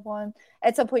Williams 1 of 1,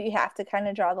 at some point you have to kind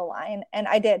of draw the line. And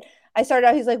I did. I started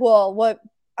out, he's like, well, what?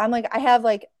 I'm like, I have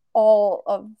like all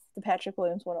of the Patrick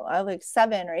Williams 1 of 1. I have like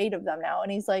 7 or 8 of them now.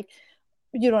 And he's like,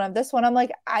 you don't have this one. I'm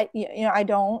like, I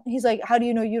don't. He's like, how do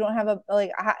you know you don't have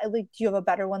do you have a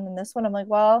better one than this one? I'm like,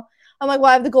 well,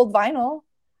 I have the gold vinyl.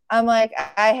 I'm like,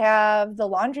 I have the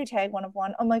laundry tag 1 of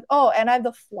 1. I'm like, oh, and I have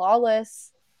the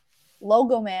flawless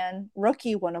logo man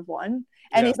rookie 1 of 1.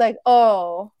 And he's like,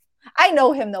 oh, I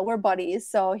know him though. We're buddies.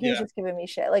 So he was just giving me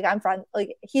shit. Like, I'm friend.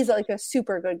 Like, he's like a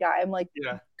super good guy. I'm like,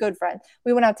 good friend.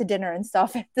 We went out to dinner and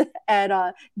stuff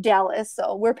at Dallas.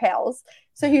 So we're pals.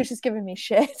 So he was just giving me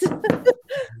shit.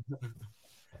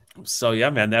 So yeah,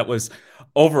 man, that was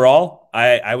overall.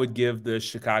 I would give the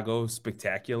Chicago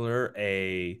Spectacular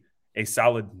a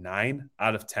solid 9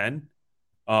 out of 10.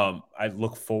 I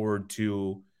look forward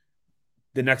to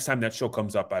the next time that show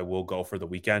comes up. I will go for the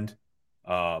weekend.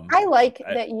 I like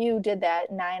that you did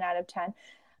that 9 out of 10.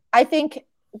 I think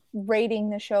rating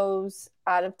the shows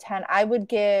out of 10, I would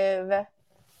give it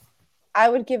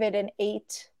an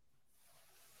 8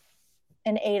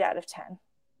 out of 10.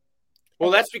 Well,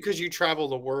 that's because you travel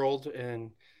the world and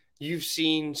you've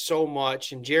seen so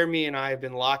much. And Jeremy and I have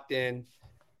been locked in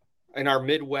our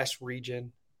Midwest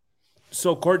region.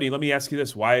 So, Courtney, let me ask you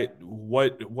this: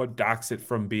 what docks it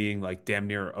from being like damn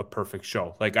near a perfect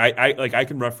show? Like I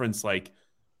can reference like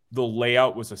the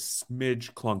layout was a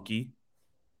smidge clunky,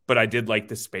 but I did like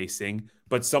the spacing.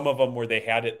 But some of them where they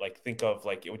had it, like, think of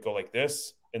like it would go like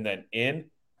this and then in,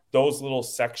 those little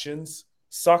sections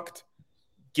sucked.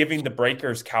 Giving the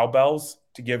breakers cowbells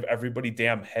to give everybody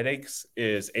damn headaches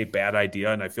is a bad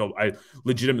idea. And I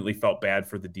legitimately felt bad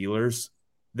for the dealers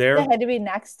there. It had to be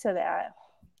next to that.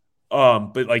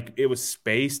 But like it was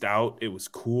spaced out. It was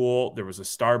cool. There was a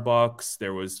Starbucks.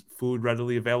 There was food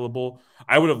readily available.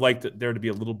 I would have liked there to be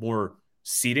a little more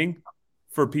seating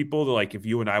for people to, like, if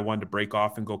you and I wanted to break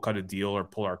off and go cut a deal or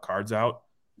pull our cards out.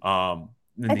 I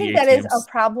think that is a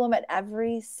problem at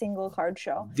every single card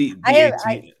show.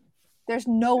 There's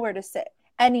nowhere to sit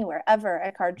anywhere ever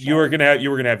at card show. You were gonna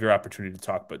have your opportunity to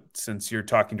talk, but since you're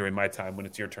talking during my time, when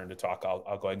it's your turn to talk,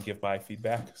 I'll go ahead and give my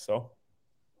feedback. So,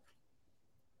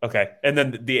 okay, and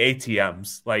then the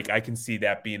ATMs, like, I can see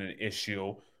that being an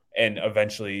issue, and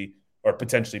eventually or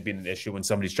potentially being an issue when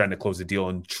somebody's trying to close a deal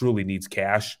and truly needs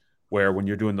cash. Where when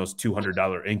you're doing those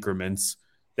 $200 increments,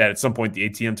 that at some point the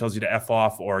ATM tells you to F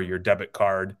off, or your debit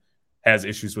card has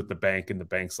issues with the bank, and the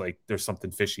bank's like, there's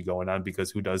something fishy going on, because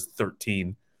who does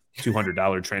 13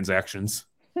 $200 transactions?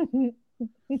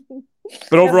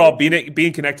 But overall,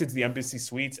 being connected to the Embassy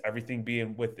Suites, everything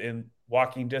being within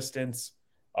walking distance,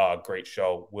 great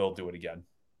show. We'll do it again.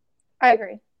 I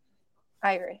agree.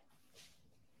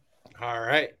 All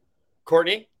right.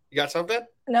 Courtney, you got something?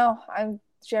 No,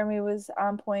 Jeremy was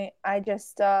on point. I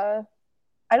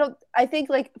think,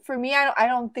 like, for me, I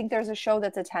don't think there's a show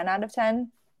that's a 10 out of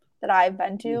 10 that I've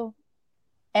been to.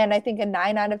 And I think a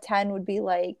 9 out of 10 would be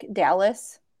like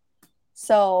Dallas.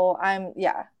 So I'm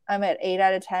at 8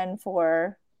 out of 10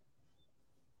 for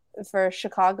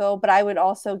Chicago, but I would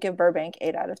also give Burbank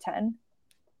 8 out of 10.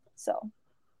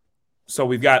 So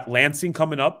we've got Lansing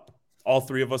coming up. All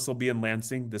 3 of us will be in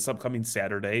Lansing this upcoming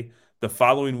Saturday. The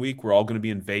following week, we're all going to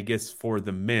be in Vegas for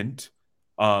the Mint.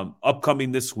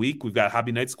 Upcoming this week, we've got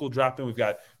Hobby Night School dropping. We've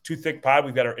got Too Thick Pod.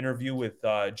 We've got our interview with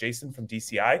Jason from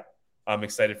DCI. I'm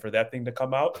excited for that thing to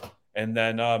come out. And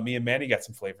then me and Manny got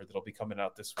some flavor that'll be coming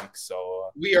out this week. So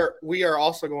we are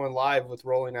also going live with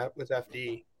Rolling Up with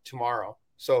FD tomorrow.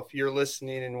 So if you're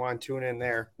listening and want to tune in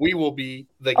there, we will be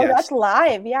the guest. Oh, that's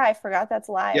live. Yeah, I forgot that's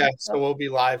live. Yeah, so we'll be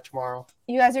live tomorrow.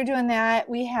 You guys are doing that.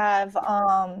 We have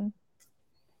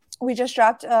we just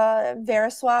dropped a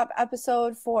Veriswap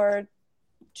episode for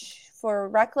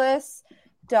Reckless.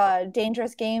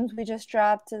 Dangerous Games. We just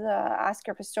dropped the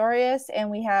Oscar Pistorius, and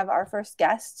we have our first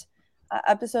guest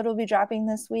episode will be dropping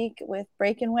this week with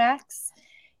Break and Wax.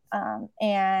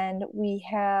 And we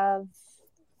have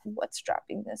what's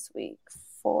dropping this week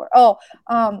for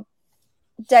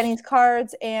Denny's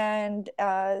Cards and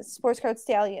Sports Card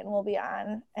Stallion will be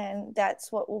on, and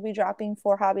that's what we'll be dropping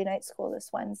for Hobby Night School this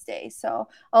Wednesday. So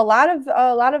a lot of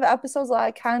episodes, a lot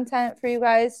of content for you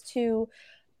guys to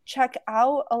check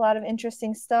out, a lot of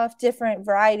interesting stuff, different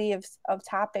variety of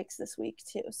topics this week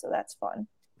too. So that's fun.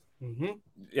 Mm-hmm.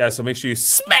 Yeah, so make sure you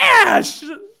smash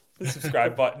the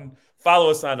subscribe button. Follow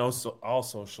us on all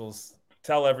socials.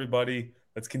 Tell everybody.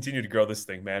 Let's continue to grow this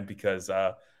thing, man, because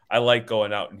I like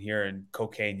going out and hearing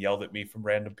cocaine yelled at me from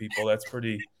random people. That's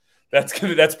pretty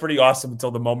awesome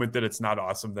until the moment that it's not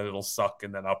awesome, then it'll suck,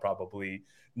 and then I'll probably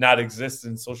not exist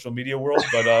in social media world.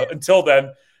 But until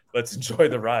then, let's enjoy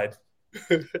the ride.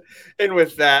 And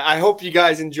with that, I hope you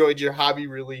guys enjoyed your hobby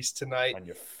release tonight. On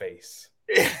your face.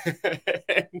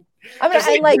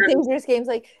 I like Dangerous Games,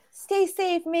 like stay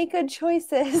safe, make good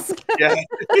choices. Yeah.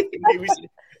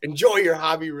 Enjoy your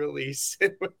hobby release.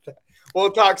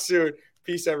 We'll talk soon.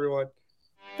 Peace, everyone.